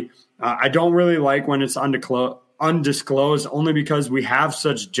body. I don't really like when it's undisclosed, only because we have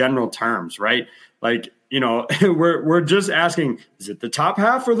such general terms, right? Like, you know, we're just asking, is it the top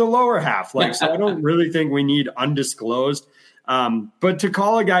half or the lower half? Like, so I don't really think we need undisclosed. But to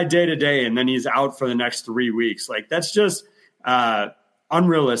call a guy day to day and then he's out for the next 3 weeks, like that's just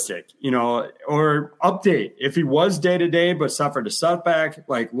unrealistic, you know, or update. If he was day to day but suffered a setback,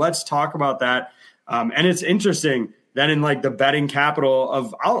 like let's talk about that. And it's interesting that in like the betting capital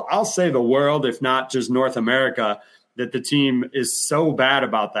of, I'll say the world, if not just North America, that the team is so bad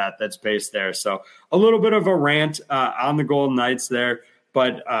about that's based there. So a little bit of a rant on the Golden Knights there,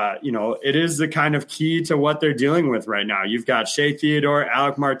 but you know, it is the kind of key to what they're dealing with right now. You've got Shea Theodore,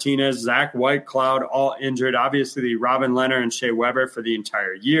 Alec Martinez, Zach Whitecloud, all injured. Obviously Robin Lehner and Shea Weber for the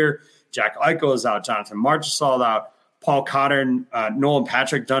entire year. Jack Eichel is out. Jonathan Marchessault out. Paul Cotter, Nolan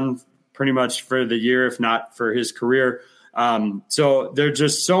Patrick done pretty much for the year, if not for his career. So there are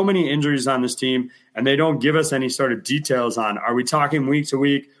just so many injuries on this team, and they don't give us any sort of details on, are we talking week to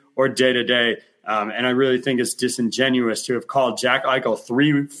week or day to day? And I really think it's disingenuous to have called Jack Eichel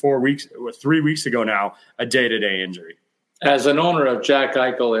 3 weeks ago now a day-to-day injury. As an owner of Jack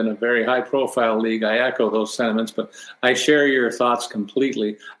Eichel in a very high-profile league, I echo those sentiments, but I share your thoughts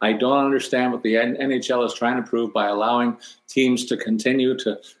completely. I don't understand what the NHL is trying to prove by allowing teams to continue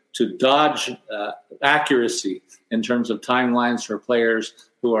to dodge accuracy in terms of timelines for players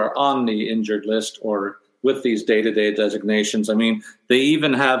who are on the injured list or with these day-to-day designations. I mean, they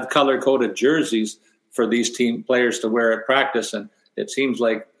even have color-coded jerseys for these team players to wear at practice, and it seems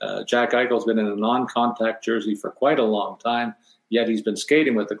like Jack Eichel's been in a non-contact jersey for quite a long time, yet he's been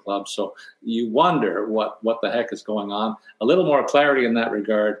skating with the club. So you wonder what the heck is going on. A little more clarity in that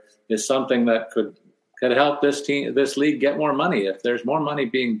regard is something that could help this league get more money. If there's more money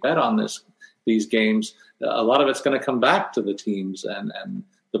being bet on this these games, a lot of it's going to come back to the teams, and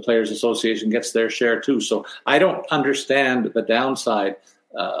the Players Association gets their share too. So I don't understand the downside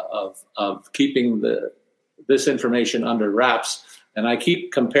of keeping this information under wraps. And I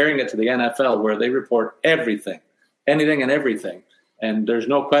keep comparing it to the NFL, where they report everything, anything and everything. And there's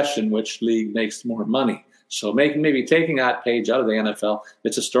no question which league makes more money. So maybe taking that page out of the NFL,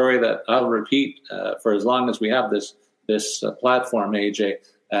 it's a story that I'll repeat for as long as we have this platform, AJ.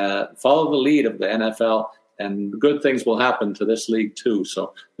 Follow the lead of the NFL, and good things will happen to this league too.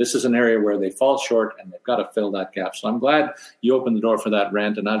 So this is an area where they fall short, and they've got to fill that gap. So I'm glad you opened the door for that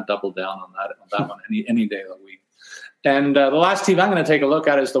rant, and I'd double down on that one any day of the week. And the last team I'm going to take a look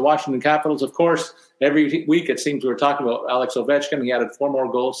at is the Washington Capitals. Of course, every week it seems we're talking about Alex Ovechkin. He added 4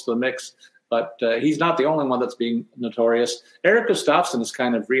 more goals to the mix, but he's not the only one that's being notorious. Erik Gustafsson has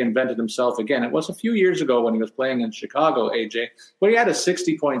kind of reinvented himself again. It was a few years ago when he was playing in Chicago, AJ, where he had a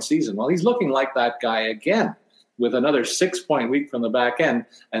 60-point season. Well, he's looking like that guy again with another 6-point week from the back end,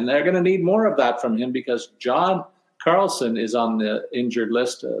 and they're going to need more of that from him because John Carlson is on the injured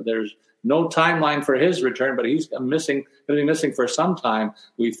list. There's no timeline for his return, but he's going to be missing for some time,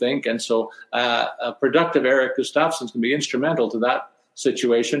 we think. And so a productive Erik Gustafsson can be instrumental to that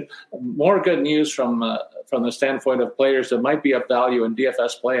situation. More good news from the standpoint of players that might be of value in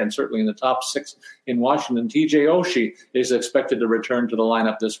DFS play, and certainly in the top 6 in Washington. TJ Oshie is expected to return to the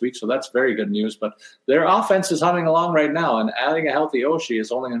lineup this week, so that's very good news. But their offense is humming along right now, and adding a healthy Oshie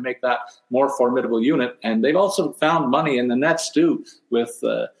is only going to make that more formidable unit. And they've also found money in the nets too with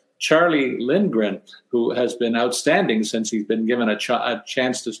Charlie Lindgren, who has been outstanding since he's been given a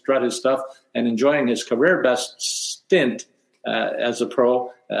chance to strut his stuff and enjoying his career best stint as a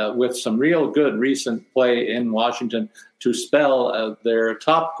pro with some real good recent play in Washington to spell their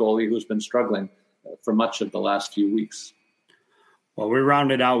top goalie, who's been struggling for much of the last few weeks. Well, we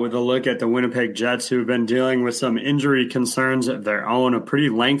rounded out with a look at the Winnipeg Jets, who've been dealing with some injury concerns of their own, a pretty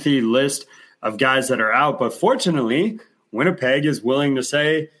lengthy list of guys that are out. But fortunately, Winnipeg is willing to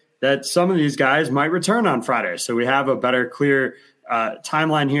say that some of these guys might return on Friday. So we have a better, clear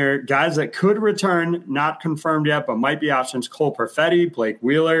timeline here. Guys that could return, not confirmed yet, but might be options: Cole Perfetti, Blake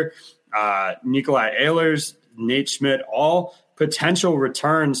Wheeler, Nikolai Ehlers, Nate Schmidt, all potential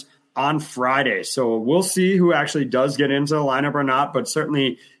returns on Friday. So we'll see who actually does get into the lineup or not, but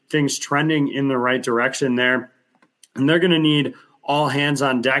certainly things trending in the right direction there. And they're going to need all hands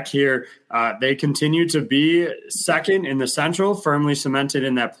on deck here. They continue to be second in the Central, firmly cemented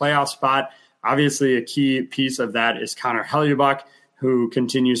in that playoff spot. Obviously, a key piece of that is Connor Hellebuyck, who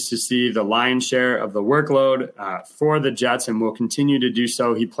continues to see the lion's share of the workload for the Jets and will continue to do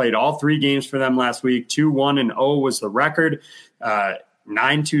so. He played all 3 games for them last week. 2-1-0 was the record,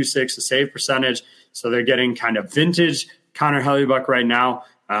 9.26 the save percentage. So they're getting kind of vintage Connor Hellebuyck right now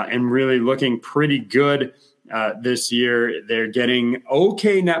and really looking pretty good this year. They're getting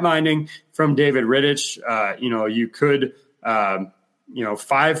okay net minding from David Rittich. You could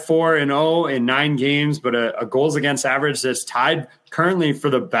 5-4-0 in 9 games, but a goals against average that's tied currently for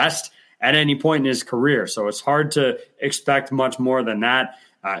the best at any point in his career. So it's hard to expect much more than that.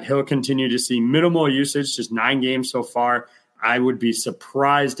 He'll continue to see minimal usage, just 9 games so far. I would be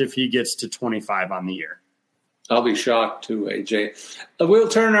surprised if he gets to 25 on the year. I'll be shocked too, AJ. We'll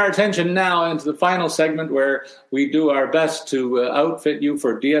turn our attention now into the final segment where we do our best to outfit you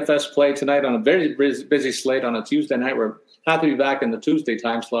for DFS play tonight on a very busy slate on a Tuesday night. We're happy to be back in the Tuesday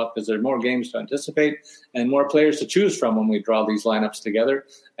time slot because there are more games to anticipate and more players to choose from when we draw these lineups together.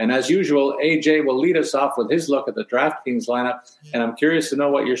 And as usual, AJ will lead us off with his look at the DraftKings lineup. And I'm curious to know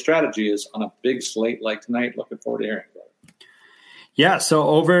what your strategy is on a big slate like tonight. Looking forward to hearing. Yeah, so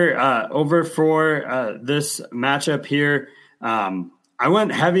over for this matchup here, I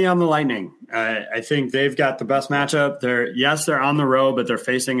went heavy on the Lightning. I think they've got the best matchup. They're on the road, but they're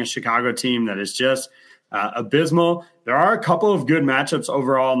facing a Chicago team that is just abysmal. There are a couple of good matchups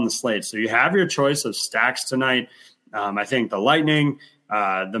overall in the slate, so you have your choice of stacks tonight. I think the Lightning,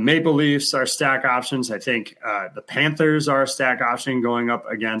 the Maple Leafs are stack options. I think the Panthers are a stack option going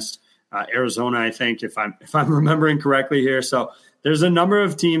up against Arizona, I think, if I'm remembering correctly here. So there's a number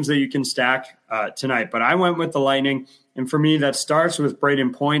of teams that you can stack tonight, but I went with the Lightning. And for me, that starts with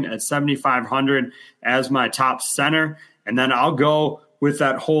Braden Point at 7,500 as my top center. And then I'll go with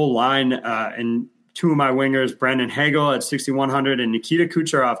that whole line and 2 of my wingers, Brandon Hagel at 6,100 and Nikita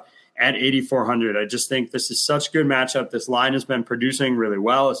Kucherov at 8,400. I just think this is such a good matchup. This line has been producing really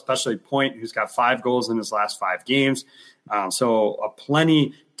well, especially Point, who's got 5 goals in his last 5 games. So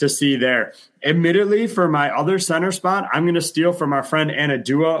plenty to see there. Admittedly, for my other center spot, I'm going to steal from our friend Anna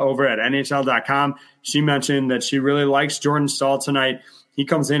Dua over at NHL.com. She mentioned that she really likes Jordan Staal tonight He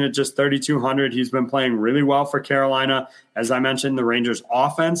comes in at just 3,200. He's been playing really well for Carolina. As I mentioned, the Rangers'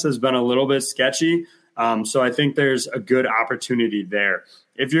 offense has been a little bit sketchy. So I think there's a good opportunity there.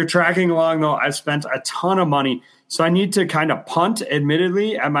 If you're tracking along, though, I've spent a ton of money. So I need to kind of punt,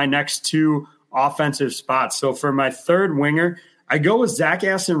 admittedly, at my next two offensive spots. So for my third winger, I go with Zach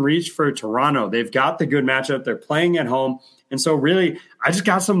Aston-Reach for Toronto. They've got the good matchup. They're playing at home. And so really, I just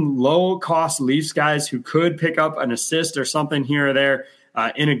got some low-cost Leafs guys who could pick up an assist or something here or there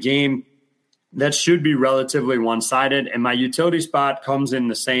in a game that should be relatively one-sided. And my utility spot comes in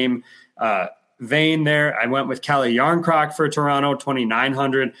the same vein there. I went with Calle Jarnkrok for Toronto,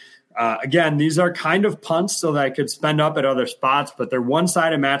 2,900. Again, these are kind of punts so that I could spend up at other spots, but they're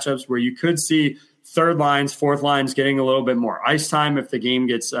one-sided matchups where you could see third lines, fourth lines getting a little bit more ice time if the game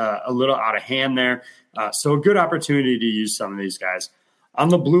gets a little out of hand there. So a good opportunity to use some of these guys. On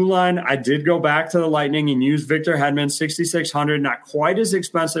the blue line, I did go back to the Lightning and use Victor Hedman, 6,600. Not quite as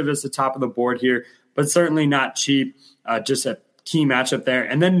expensive as the top of the board here, but certainly not cheap. Just a key matchup there.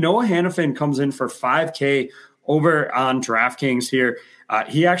 And then Noah Hanifin comes in for $5K over on DraftKings here.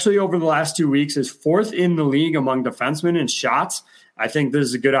 He actually, over the last 2 weeks, is fourth in the league among defensemen in shots. I think this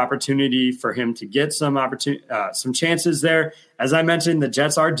is a good opportunity for him to get some chances there. As I mentioned, the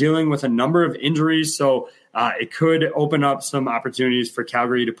Jets are dealing with a number of injuries, so it could open up some opportunities for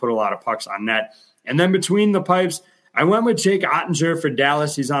Calgary to put a lot of pucks on net. And then between the pipes, I went with Jake Ottinger for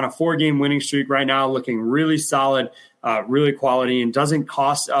Dallas. He's on a 4-game winning streak right now, looking really solid, really quality, and doesn't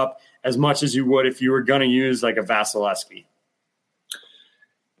cost up as much as you would if you were going to use like a Vasilevsky.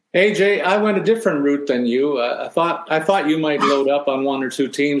 AJ, I went a different route than you. I thought you might load up on one or two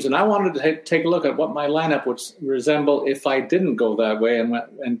teams, and I wanted to take a look at what my lineup would resemble if I didn't go that way and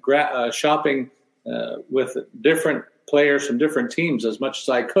went shopping with different players from different teams as much as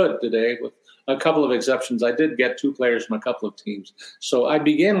I could today. With a couple of exceptions, I did get two players from a couple of teams. So I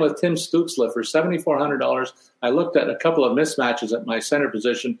began with Tim Stützle for $7,400. I looked at a couple of mismatches at my center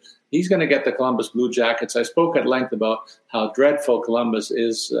position. He's going to get the Columbus Blue Jackets. I spoke at length about how dreadful Columbus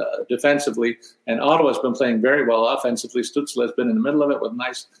is defensively, and Ottawa's been playing very well offensively. Stützle has been in the middle of it with a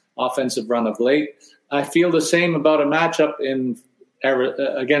nice offensive run of late. I feel the same about a matchup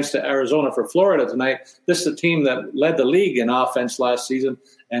against Arizona for Florida tonight. This is a team that led the league in offense last season,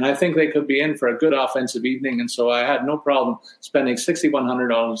 and I think they could be in for a good offensive evening. And so I had no problem spending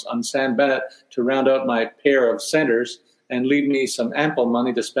 $6,100 on Sam Bennett to round out my pair of centers and leave me some ample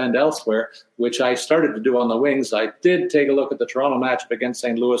money to spend elsewhere, which I started to do on the wings. I did take a look at the Toronto matchup against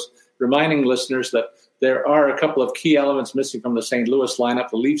St. Louis, reminding listeners that there are a couple of key elements missing from the St. Louis lineup.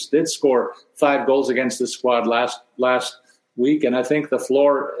 The Leafs did score 5 goals against this squad last week, and I think that's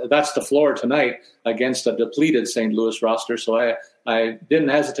the floor tonight against a depleted St. Louis roster. So I didn't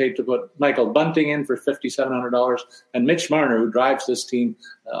hesitate to put Michael Bunting in for $5,700 and Mitch Marner, who drives this team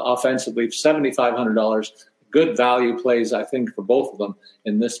offensively, $7,500. Good value plays, I think, for both of them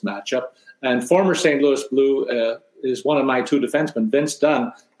in this matchup. And former St. Louis Blue is one of my two defensemen, Vince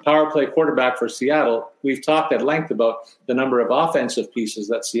Dunn, power play quarterback for Seattle. We've talked at length about the number of offensive pieces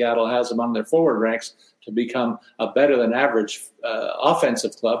that Seattle has among their forward ranks to become a better-than-average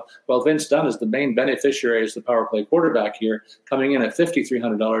offensive club. Well, Vince Dunn is the main beneficiary as the power play quarterback here, coming in at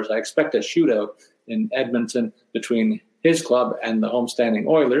 $5,300. I expect a shootout in Edmonton between his club and the homestanding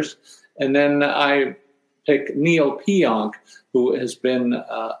Oilers. And then I pick Neil Pionk, who has been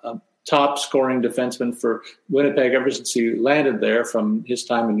a top-scoring defenseman for Winnipeg ever since he landed there from his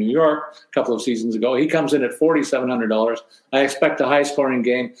time in New York a couple of seasons ago. He comes in at $4,700. I expect a high-scoring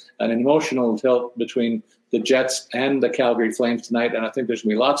game, an emotional tilt between the Jets and the Calgary Flames tonight, and I think there's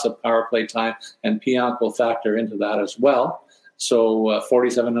going to be lots of power play time, and Pionk will factor into that as well. So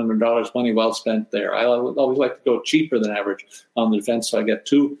 $4,700, money well spent there. I always like to go cheaper than average on the defense, so I get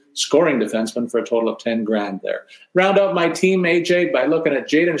 2 scoring defensemen for a total of $10,000 there. Round out my team, AJ, by looking at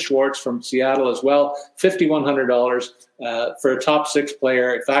Jaden Schwartz from Seattle as well, $5,100 for a top 6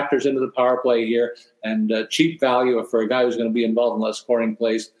 player. It factors into the power play here, and cheap value for a guy who's going to be involved in less scoring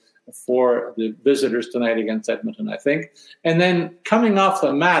plays for the visitors tonight against Edmonton, I think. And then coming off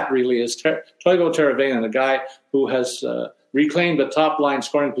the mat really is Toivo Teravainen, a guy who has reclaimed the top-line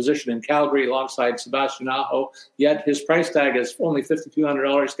scoring position in Calgary alongside Sebastian Aho, yet his price tag is only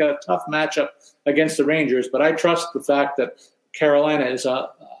 $5,200. He's got a tough matchup against the Rangers, but I trust the fact that Carolina is a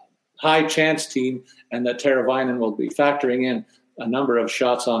high-chance team and that Teravainen will be factoring in a number of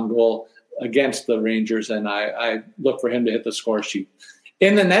shots on goal against the Rangers, and I look for him to hit the score sheet.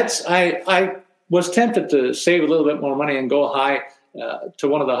 In the nets, I was tempted to save a little bit more money and go high to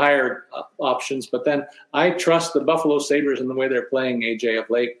one of the higher options. But then I trust the Buffalo Sabres in the way they're playing, AJ, of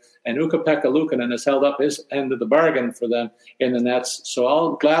late. And Ukko-Pekka Luukkonen has held up his end of the bargain for them in the nets. So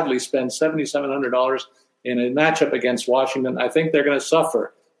I'll gladly spend $7,700 in a matchup against Washington. I think they're going to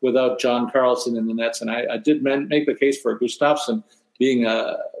suffer without John Carlson in the nets. And I did make the case for Gustafsson being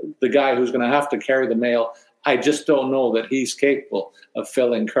the guy who's going to have to carry the mail. I just don't know that he's capable of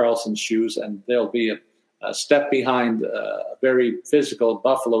filling Carlson's shoes, and they'll be a step behind a very physical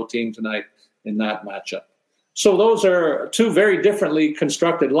Buffalo team tonight in that matchup. So those are two very differently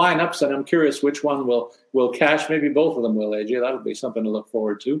constructed lineups, and I'm curious which one will cash. Maybe both of them will, AJ. That would be something to look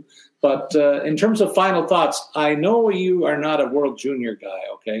forward to. But in terms of final thoughts, I know you are not a World Junior guy,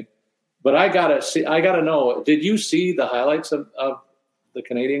 okay? But I gotta know, did you see the highlights of the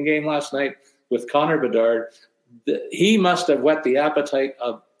Canadian game last night with Connor Bedard? He must have whet the appetite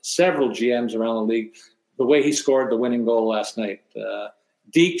of several GMs around the league, the way he scored the winning goal last night.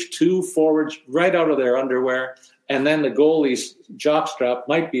 Deked two forwards right out of their underwear, and then the goalie's jockstrap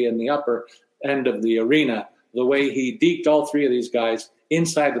might be in the upper end of the arena. The way he deked all three of these guys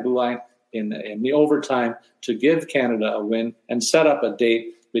inside the blue line in the overtime to give Canada a win and set up a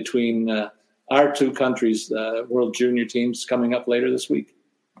date between our two countries' World Junior teams coming up later this week.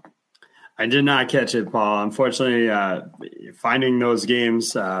 I did not catch it, Paul. Unfortunately, finding those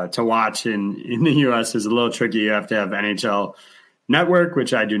games to watch in the U.S. is a little tricky. You have to have NHL Network,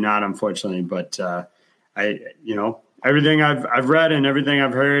 which I do not, unfortunately. But everything I've read and everything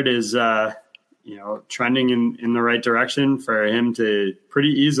I've heard is trending in the right direction for him to pretty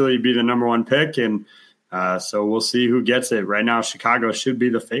easily be the number one pick. And so we'll see who gets it. Right now, Chicago should be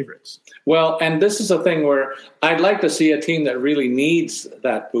the favorites. Well, and this is a thing where I'd like to see a team that really needs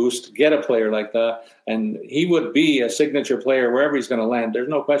that boost get a player like that. And he would be a signature player wherever he's going to land. There's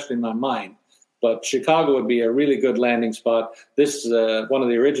no question in my mind. But Chicago would be a really good landing spot. This is one of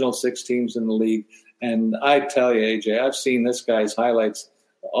the original 6 teams in the league. And I tell you, AJ, I've seen this guy's highlights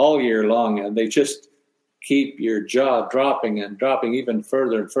all year long, and they just keep your jaw dropping and dropping even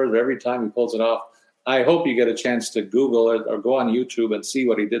further and further every time he pulls it off. I hope you get a chance to Google it or go on YouTube and see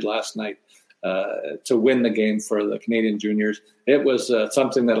what he did last night to win the game for the Canadian juniors. It was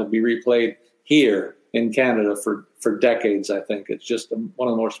something that will be replayed here in Canada for decades, I think. It's just one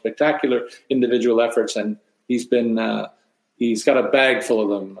of the more spectacular individual efforts, and he's got a bag full of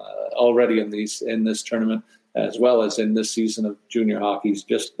them already in this tournament, as well as in this season of junior hockey. He's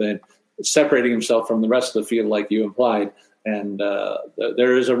just been separating himself from the rest of the field, like you implied. And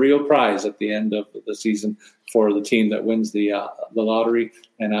there is a real prize at the end of the season for the team that wins the lottery.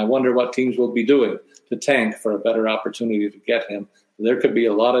 And I wonder what teams will be doing to tank for a better opportunity to get him. There could be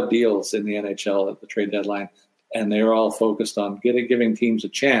a lot of deals in the NHL at the trade deadline, and they're all focused on giving teams a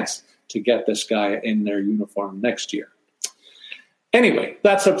chance to get this guy in their uniform next year. Anyway,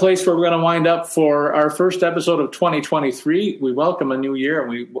 that's a place where we're going to wind up for our first episode of 2023. We welcome a new year,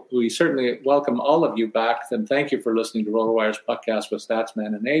 and we certainly welcome all of you back. And thank you for listening to RotoWire's podcast with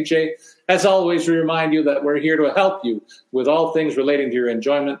Statsman and AJ. As always, we remind you that we're here to help you with all things relating to your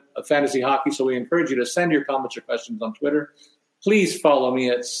enjoyment of fantasy hockey. So we encourage you to send your comments or questions on Twitter. Please follow me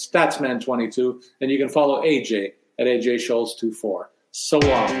at Statsman22, and you can follow AJ at AJ Scholes24. So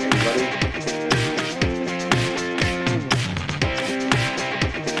long, everybody.